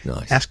mercy.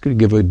 Nice. Ask to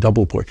give a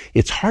double portion.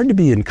 It's hard to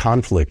be in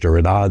conflict or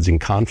at odds in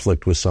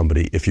conflict with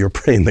somebody if you're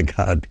praying that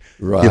God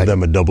give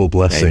them a double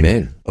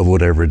blessing of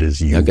whatever it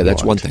is you want. Okay,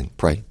 that's one thing.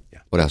 Pray. Yeah.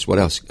 What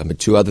else? I mean,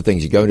 2 other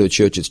things. You go into a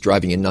church, it's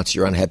driving you nuts,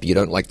 you're unhappy, you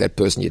don't like that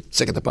person, you're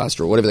sick of the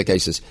pastor, or whatever the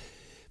case is.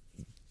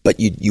 But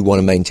you want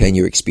to maintain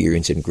your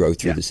experience and grow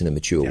through this in a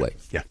mature way.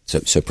 Yeah.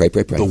 So pray,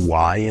 pray, pray. The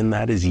why in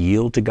that is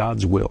yield to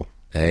God's will.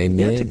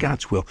 Amen. Yeah, to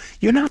God's will.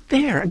 You're not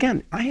there.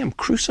 Again, I am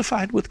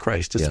crucified with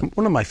Christ. It's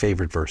one of my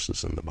favorite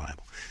verses in the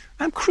Bible.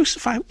 I'm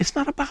crucified. It's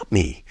not about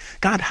me.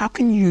 God, how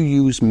can you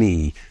use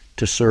me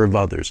to serve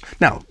others?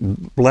 Now,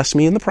 bless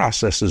me in the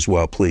process as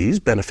well,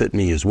 please. Benefit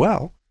me as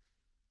well.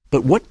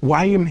 But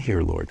why am I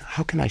here, Lord?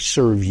 How can I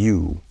serve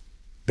you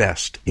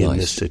best in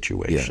this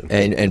situation? Yeah.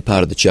 And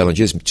part of the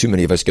challenge is too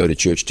many of us go to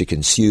church to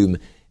consume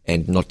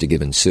and not to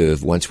give and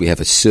serve. Once we have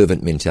a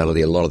servant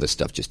mentality, a lot of this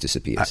stuff just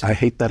disappears. I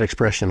hate that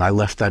expression. I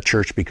left that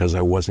church because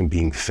I wasn't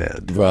being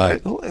fed.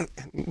 Right.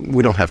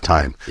 We don't have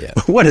time. Yeah.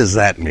 What does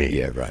that mean?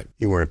 Yeah, right.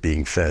 You weren't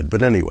being fed.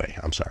 But anyway,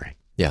 I'm sorry.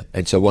 Yeah.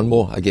 And so one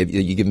more.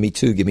 You give me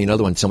 2. Give me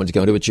another one. Someone's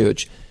going to a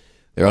church.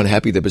 They're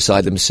unhappy. They're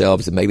beside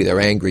themselves. Maybe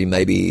they're angry.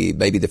 Maybe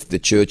the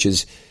church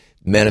is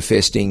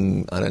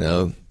manifesting, I don't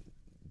know,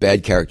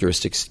 bad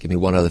characteristics. Give me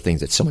one other thing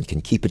that someone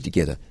can keep it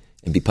together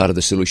and be part of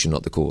the solution,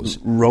 not the cause.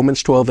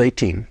 Romans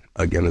 12:18,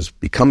 again, is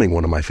becoming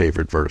one of my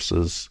favorite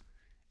verses.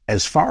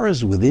 As far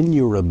as within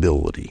your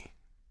ability,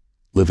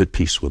 live at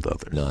peace with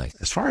others. Nice.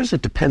 As far as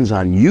it depends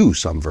on you,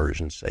 some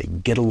versions say,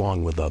 get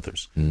along with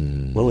others.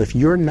 Well, if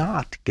you're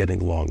not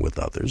getting along with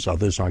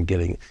others aren't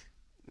getting,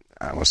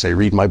 I don't want to say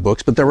read my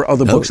books, but there are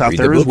other books out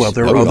there as well.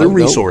 There are other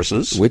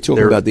resources. We're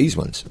talking about these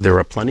ones. There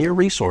are plenty of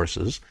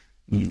resources.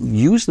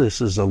 Use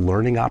this as a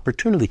learning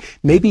opportunity.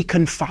 Maybe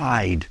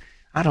confide.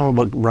 I don't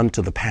know about run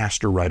to the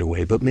pastor right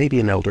away, but maybe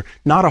an elder.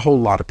 Not a whole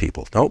lot of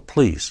people. No,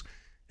 please.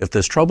 If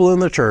there's trouble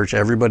in the church,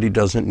 everybody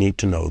doesn't need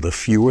to know. The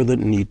fewer that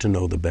need to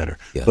know, the better.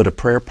 Yeah. But a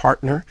prayer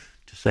partner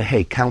to say,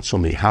 hey, counsel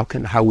me.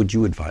 How would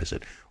you advise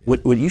it? Yeah.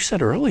 What you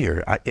said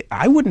earlier,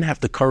 I wouldn't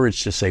have the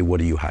courage to say, what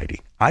are you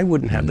hiding? I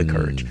wouldn't have the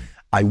courage.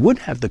 I would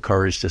have the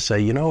courage to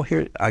say,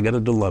 here, I got a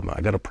dilemma.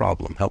 I got a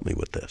problem. Help me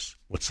with this.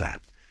 What's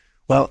that?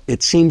 Well,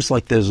 it seems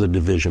like there's a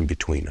division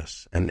between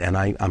us, and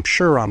I'm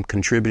sure I'm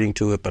contributing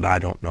to it, but I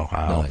don't know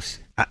how. Nice.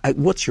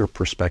 What's your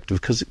perspective?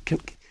 Because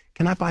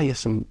can I buy you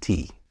some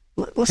tea?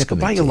 Let's go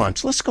buy you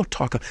lunch. Let's go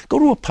talk. Go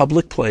to a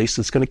public place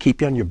that's going to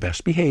keep you on your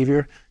best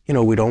behavior.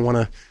 We don't want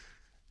to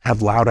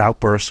have loud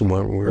outbursts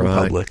when we're in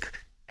public.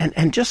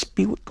 And just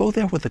go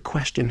there with a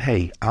question,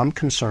 hey, I'm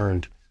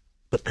concerned,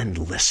 but then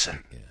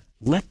listen. Yeah.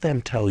 Let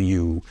them tell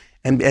you,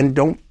 and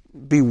don't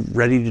be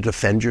ready to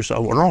defend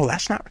yourself. No,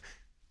 that's not...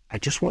 I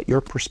just want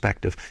your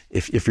perspective.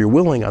 If you're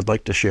willing, I'd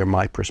like to share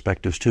my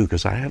perspectives too,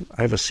 because I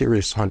have a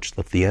serious hunch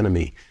that the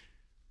enemy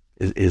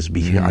is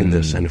behind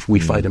this, and if we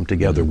fight him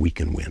together, we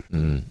can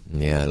win.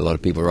 Yeah, a lot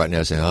of people right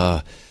now saying,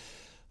 I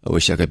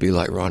wish I could be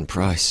like Ron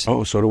Price.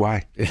 Oh, so do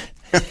I.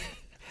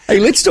 Hey,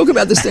 let's talk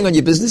about this thing on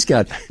your business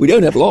card. We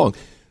don't have long.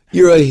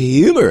 You're a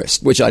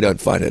humorist, which I don't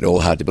find at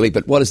all hard to believe.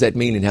 But what does that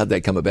mean, and how did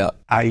that come about?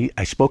 I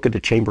spoke at a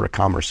Chamber of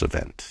Commerce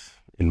event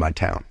in my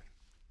town,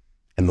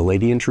 and the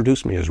lady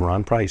introduced me as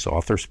Ron Price,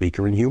 author,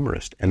 speaker, and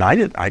humorist. And I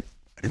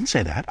didn't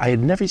say that. I had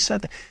never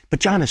said that.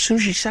 But John, as soon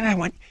as she said it, I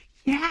went,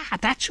 yeah,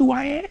 that's who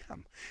I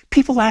am.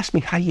 People ask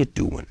me, how you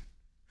doing?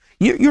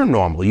 You're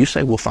normal. You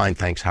say, well, fine,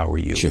 thanks. How are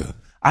you? Sure.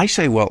 I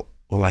say, well,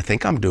 I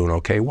think I'm doing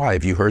okay. Why?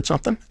 Have you heard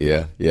something?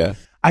 Yeah.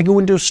 I go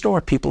into a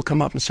store. People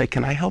come up and say,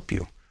 can I help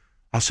you?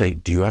 I'll say,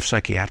 do you have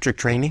psychiatric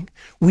training?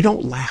 We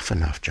don't laugh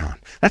enough, John.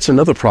 That's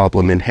another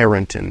problem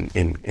inherent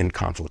in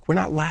conflict. We're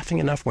not laughing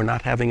enough. We're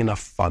not having enough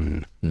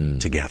fun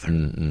together.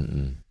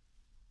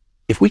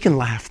 If we can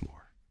laugh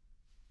more,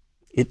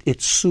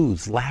 it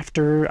soothes.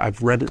 Laughter,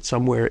 I've read it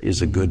somewhere,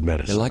 is a good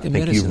medicine. Like a I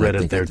think medicine. you read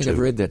it there, I think too. I've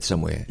read that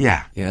somewhere.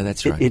 Yeah. Yeah,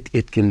 that's right.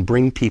 It can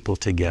bring people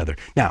together.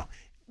 Now,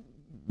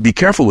 be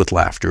careful with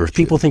laughter. If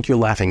people think you're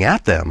laughing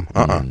at them,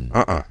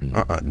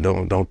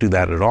 don't do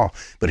that at all.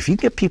 But if you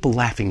get people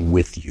laughing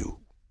with you,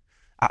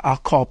 I'll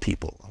call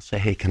people. I'll say,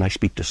 hey, can I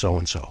speak to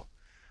so-and-so?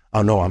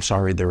 Oh, no, I'm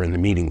sorry, they're in the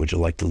meeting. Would you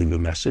like to leave a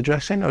message? I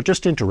say, no,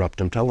 just interrupt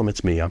them. Tell them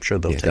it's me. I'm sure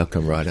they'll take it. They'll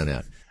come right on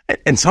out.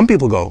 And some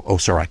people go, oh,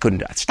 sir, I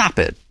couldn't. Stop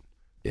it.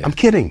 Yeah. I'm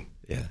kidding.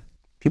 Yeah.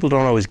 People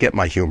don't always get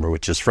my humor,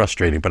 which is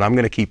frustrating, but I'm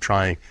going to keep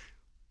trying.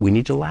 We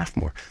need to laugh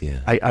more.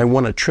 Yeah. I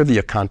won a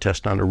trivia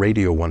contest on the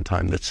radio one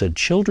time that said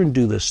children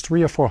do this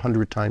 300 or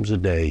 400 times a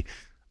day,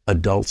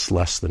 adults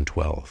less than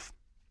 12.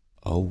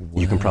 Oh,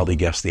 wow. You can probably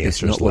guess the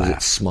answer is laugh.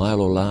 laugh.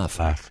 Smile or laugh?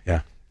 Laugh,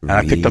 yeah. Really?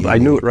 And I picked up, I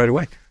knew it right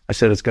away. I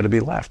said, it's got to be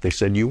laugh. They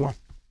said, you won.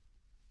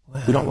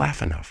 Wow. We don't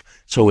laugh enough.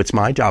 So it's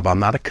my job. I'm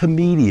not a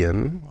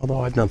comedian,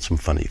 although I've done some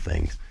funny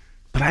things.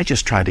 But I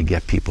just try to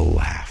get people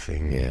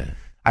laughing. Yeah.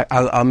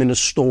 I'm in a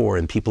store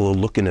and people are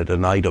looking at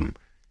an item.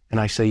 And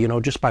I say,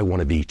 just buy one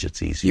of each.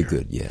 It's easier. You're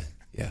good, yeah.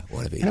 Yeah,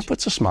 one of each. And it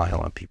puts a smile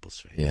on people's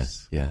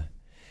faces. Yeah.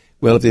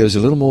 Well, if there was a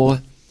little more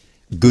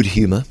good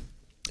humor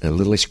and a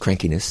little less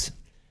crankiness,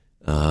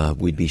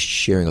 we'd be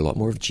sharing a lot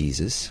more of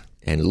Jesus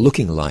and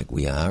looking like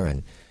we are.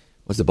 And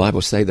what does the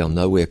Bible say? They'll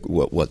know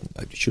what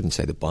I shouldn't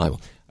say the Bible.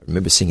 I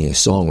remember singing a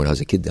song when I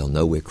was a kid, they'll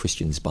know we're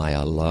Christians by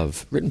our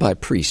love, written by a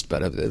priest,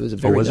 but it was a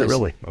very was nice, it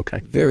really? Okay.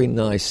 Very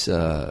nice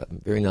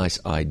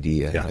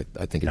idea. Yeah.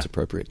 I think it's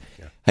appropriate.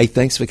 Yeah. Hey,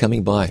 thanks for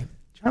coming by.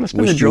 John, it's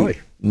been a joy.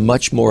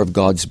 Much more of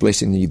God's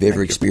blessing than you've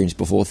ever experienced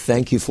before.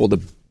 Thank you for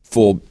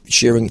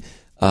sharing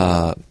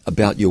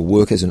about your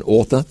work as an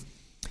author.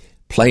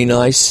 Play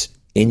nice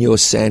in your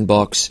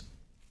sandbox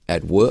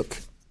at work.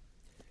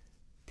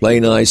 Play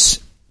nice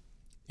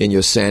in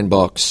your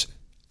sandbox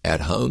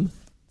at home.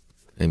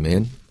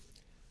 Amen.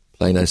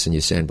 Play nice in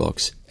your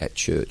sandbox at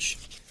church.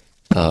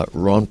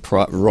 Ron at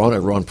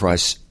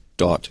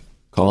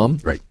ronprice.com.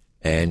 Right.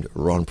 And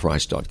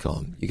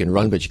ronprice.com. You can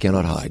run, but you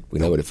cannot hide. We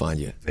know where to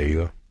find you. There you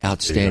go.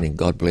 Outstanding.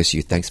 God bless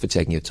you. Thanks for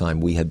taking your time.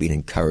 We have been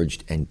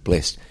encouraged and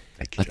blessed.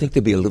 Thank you, I think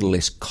there'll be a little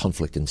less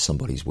conflict in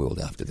somebody's world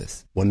after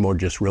this. One more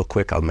just real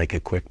quick. I'll make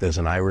it quick. There's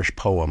an Irish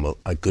poem,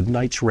 a good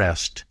night's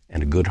rest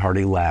and a good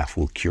hearty laugh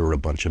will cure a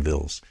bunch of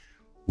ills.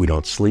 We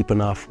don't sleep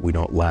enough. We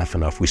don't laugh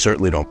enough. We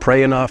certainly don't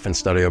pray enough and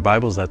study our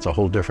Bibles. That's a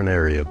whole different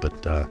area.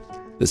 But the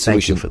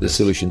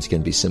solutions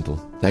can be simple.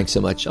 Thanks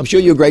so much. I'm sure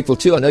you're grateful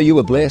too. I know you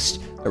were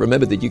blessed. I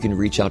remember that you can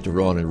reach out to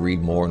Ron and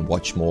read more and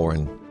watch more,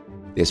 and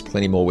there's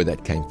plenty more where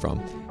that came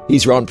from.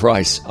 He's Ron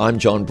Price. I'm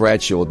John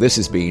Bradshaw. This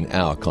has been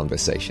Our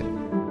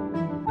Conversation.